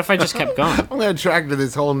 Like, what if I just kept going? I'm going to tractor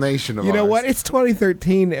this whole nation of You know ours. what? It's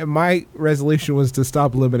 2013, and my resolution was to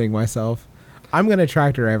stop limiting myself. I'm going to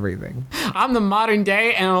tractor everything. I'm the modern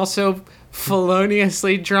day and also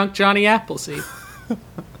feloniously drunk Johnny Appleseed.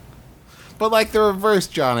 But like the reverse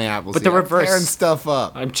Johnny Appleseed. But the I'm reverse. tearing stuff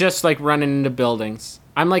up. I'm just like running into buildings.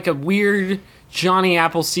 I'm like a weird Johnny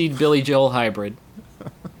Appleseed Billy Joel hybrid.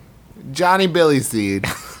 Johnny Billyseed.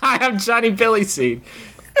 I am Johnny Billyseed.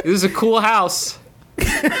 This is a cool house.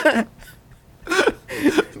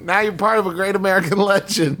 Now you're part of a great American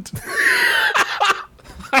legend.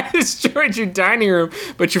 I destroyed your dining room,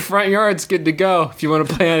 but your front yard's good to go if you want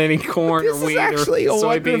to plant any corn This or is wheat or actually a soybeans.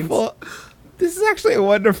 wonderful. This is actually a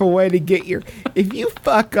wonderful way to get your. If you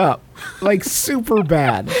fuck up, like super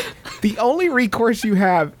bad, the only recourse you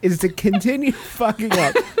have is to continue fucking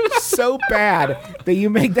up so bad that you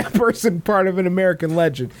make that person part of an American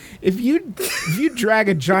legend. If you drag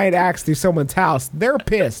a giant axe through someone's house, they're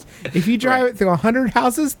pissed. If you drive it through 100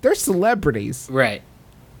 houses, they're celebrities. Right.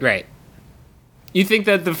 You think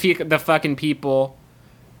that the fucking people...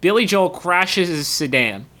 Billy Joel crashes his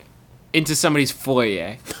sedan into somebody's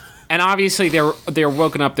foyer. And obviously they're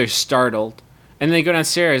woken up, they're startled. And they go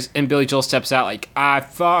downstairs and Billy Joel steps out like, I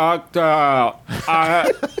fucked up.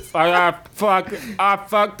 I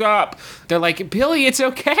fucked up. They're like, Billy, it's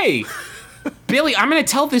okay. Billy, I'm going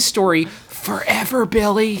to tell this story forever,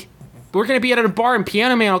 Billy. We're going to be at a bar and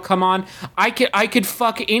Piano Man will come on. I could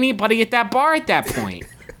fuck anybody at that bar at that point.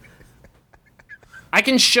 I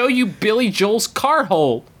can show you Billy Joel's car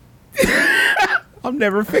hole. I'm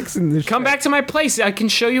never fixing this. Come back to my place. I can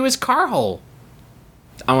show you his car hole.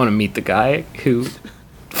 I want to meet the guy who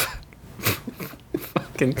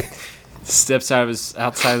fucking steps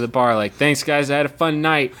outside of the bar like, thanks guys, I had a fun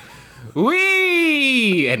night.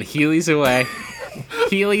 Whee! And Heelys away.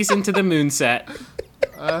 Heelys into the moonset.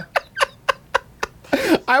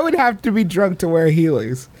 I would have to be drunk to wear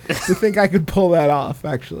Heelys to think I could pull that off.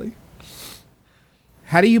 Actually,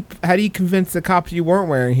 how do you convince the cops you weren't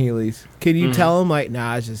wearing Heelys? Can you tell them like,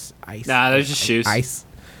 nah, it's just ice? Nah, they're just shoes. Ice.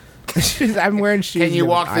 I'm wearing shoes. Can you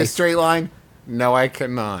with walk ice. this straight line? No, I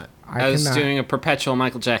cannot. I was cannot. doing a perpetual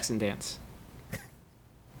Michael Jackson dance.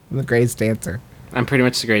 I'm the greatest dancer. I'm pretty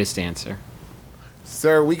much the greatest dancer.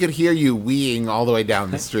 Sir, we could hear you weeing all the way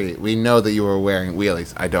down the street. We know that you were wearing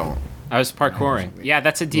wheelies. I don't. I was parkouring. Yeah,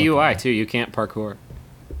 that's a DUI too. You can't parkour.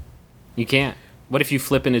 You can't. What if you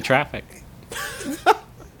flip into traffic?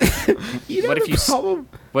 You know What if the you problem?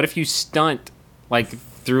 What if you stunt like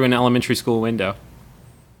through an elementary school window?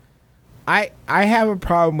 I have a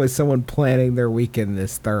problem with someone planning their weekend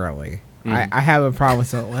this thoroughly. I have a problem with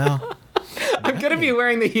someone. Well, I'm gonna be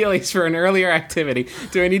wearing the Heelys for an earlier activity.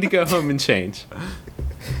 Do I need to go home and change?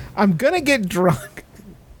 I'm gonna get drunk.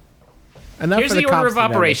 Enough Here's for the order cops of to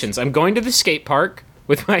notice. operations. I'm going to the skate park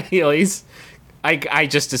with my Heelys. I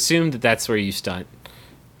just assumed that that's where you stunt.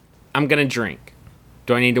 I'm gonna drink.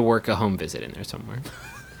 Do I need to work a home visit in there somewhere?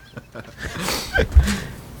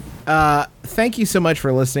 Thank you so much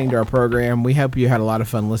for listening to our program. We hope you had a lot of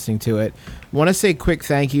fun listening to it. Want to say a quick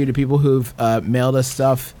thank you to people who've mailed us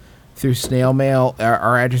stuff through snail mail.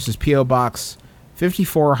 Our address is P.O. Box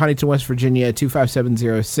 54, Huntington, West Virginia,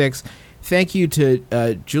 25706. Thank you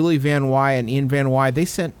to Julie Van Wy and Ian Van Wy. They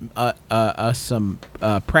sent us some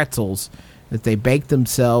pretzels that they baked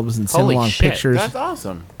themselves and sent Holy along shit, pictures. That's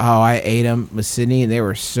awesome. Oh, I ate them with Sydney, and they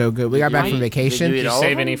were so good. We got back from vacation. Did you eat Did you all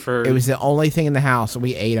save of them? any for? It was the only thing in the house, and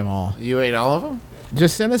we ate them all. You ate all of them?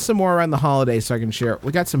 Just send us some more around the holidays so I can share.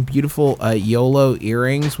 We got some beautiful YOLO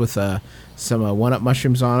earrings with some 1-Up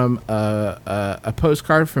mushrooms on them. A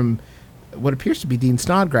postcard from what appears to be Dean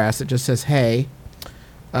Snodgrass that just says, "Hey."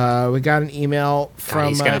 We got an email God, from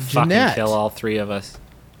he's gonna Jeanette. fucking kill all three of us.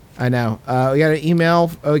 I know. We got an email.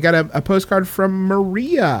 We got a postcard from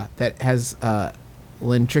Maria that has a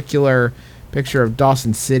lenticular picture of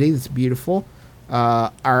Dawson City. That's beautiful.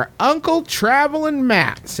 Our Uncle Traveling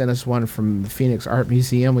Matt sent us one from the Phoenix Art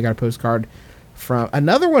Museum. We got a postcard from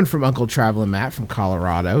another one from Uncle Traveling Matt from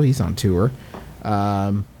Colorado. He's on tour.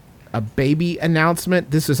 A baby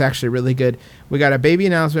announcement. This was actually really good. We got a baby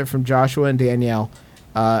announcement from Joshua and Danielle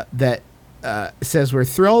that says, we're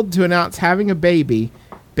thrilled to announce having a baby.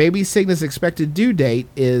 Baby Cygnus expected due date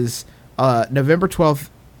is November 12th.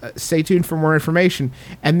 Stay tuned for more information.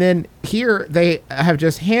 And then here they have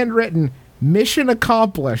just handwritten mission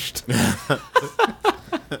accomplished.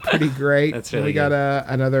 Pretty great. That's really we got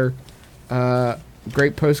another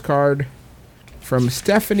great postcard from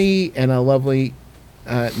Stephanie and a lovely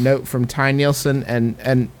note from Ty Nielsen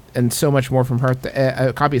and so much more from her.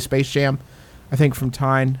 A copy of Space Jam, I think, from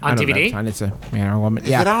Tyne. On DVD? Tyne, it's a man or woman.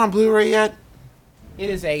 Is it on Blu-ray yet? It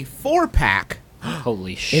is a 4-pack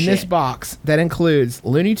Holy shit! in this box that includes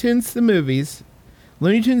Looney Tunes the movies,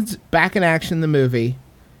 Looney Tunes Back in Action the movie,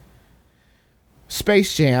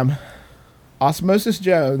 Space Jam, Osmosis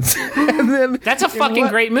Jones, and then That's a fucking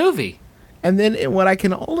great movie. And then what I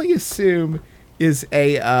can only assume is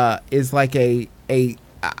they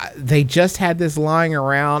just had this lying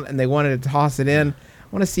around and they wanted to toss it in. I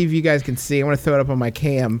want to see if you guys can see. I want to throw it up on my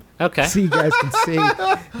cam. Okay. So you guys can see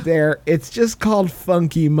there. It's just called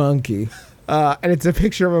Funky Monkey. And it's a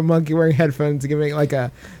picture of a monkey wearing headphones giving like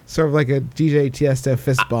a sort of like a DJ Tiesto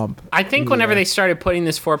fist bump. I think whenever they started putting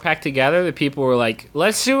this 4-pack together, the people were like,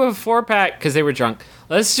 let's do a 4-pack, because they were drunk.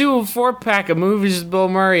 Let's do a 4-pack of movies with Bill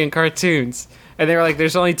Murray and cartoons. And they were like,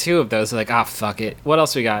 there's only 2 of those. They're like, fuck it. What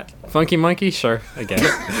else we got? Funky Monkey? Sure, I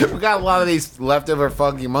guess. We got a lot of these leftover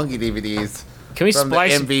Funky Monkey DVDs. Can we from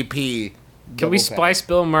splice the MVP? Can we double pack. splice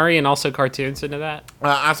Bill Murray and also cartoons into that?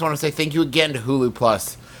 I just want to say thank you again to Hulu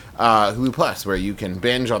Plus. Hulu Plus, where you can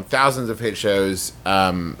binge on thousands of hit shows.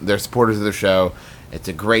 They're supporters of the show. It's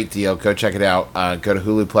a great deal. Go check it out. Go to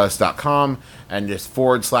huluplus.com and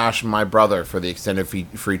just / my brother for the extended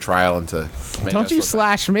free trial. And to Don't you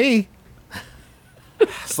slash me.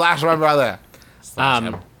 / my brother. Slash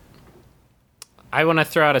him. I want to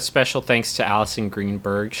throw out a special thanks to Allison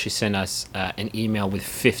Greenberg. She sent us an email with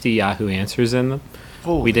 50 Yahoo answers in them.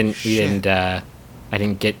 Holy shit. I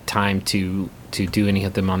didn't get time to do any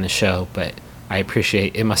of them on the show, but I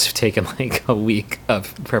appreciate it. Must have taken like a week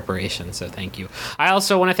of preparation, so thank you. I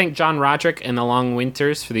also want to thank John Roderick and the Long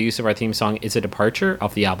Winters for the use of our theme song "Is a Departure"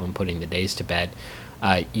 off the album "Putting the Days to Bed."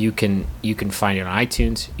 You can find it on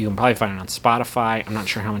iTunes. You can probably find it on Spotify. I'm not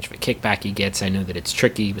sure how much of a kickback he gets. I know that it's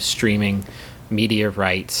tricky with streaming, media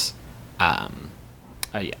rights.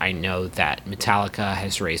 I know that Metallica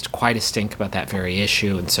has raised quite a stink about that very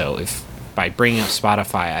issue, and so if by bringing up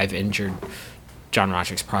Spotify I've injured John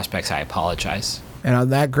Roderick's prospects, I apologize. And on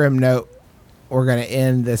that grim note, we're going to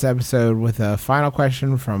end this episode with a final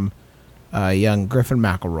question from young Griffin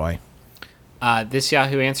McElroy. This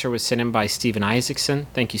Yahoo answer was sent in by Steven Isaacson.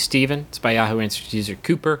 Thank you, Steven. It's by Yahoo Answers user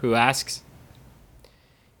Cooper, who asks,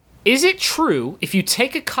 is it true if you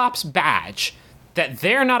take a cop's badge that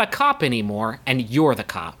they're not a cop anymore and you're the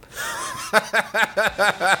cop?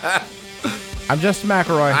 I'm Justin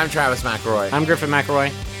McElroy. I'm Travis McElroy. I'm Griffin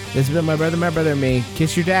McElroy. This has been my brother, and me.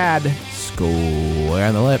 Kiss your dad. Square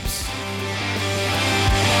on the lips.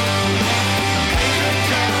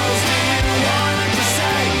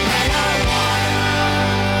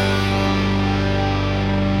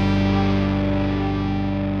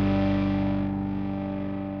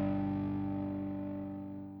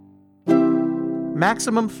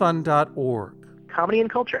 MaximumFun.org. Comedy and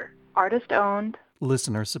culture. Artist owned.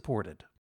 Listener supported.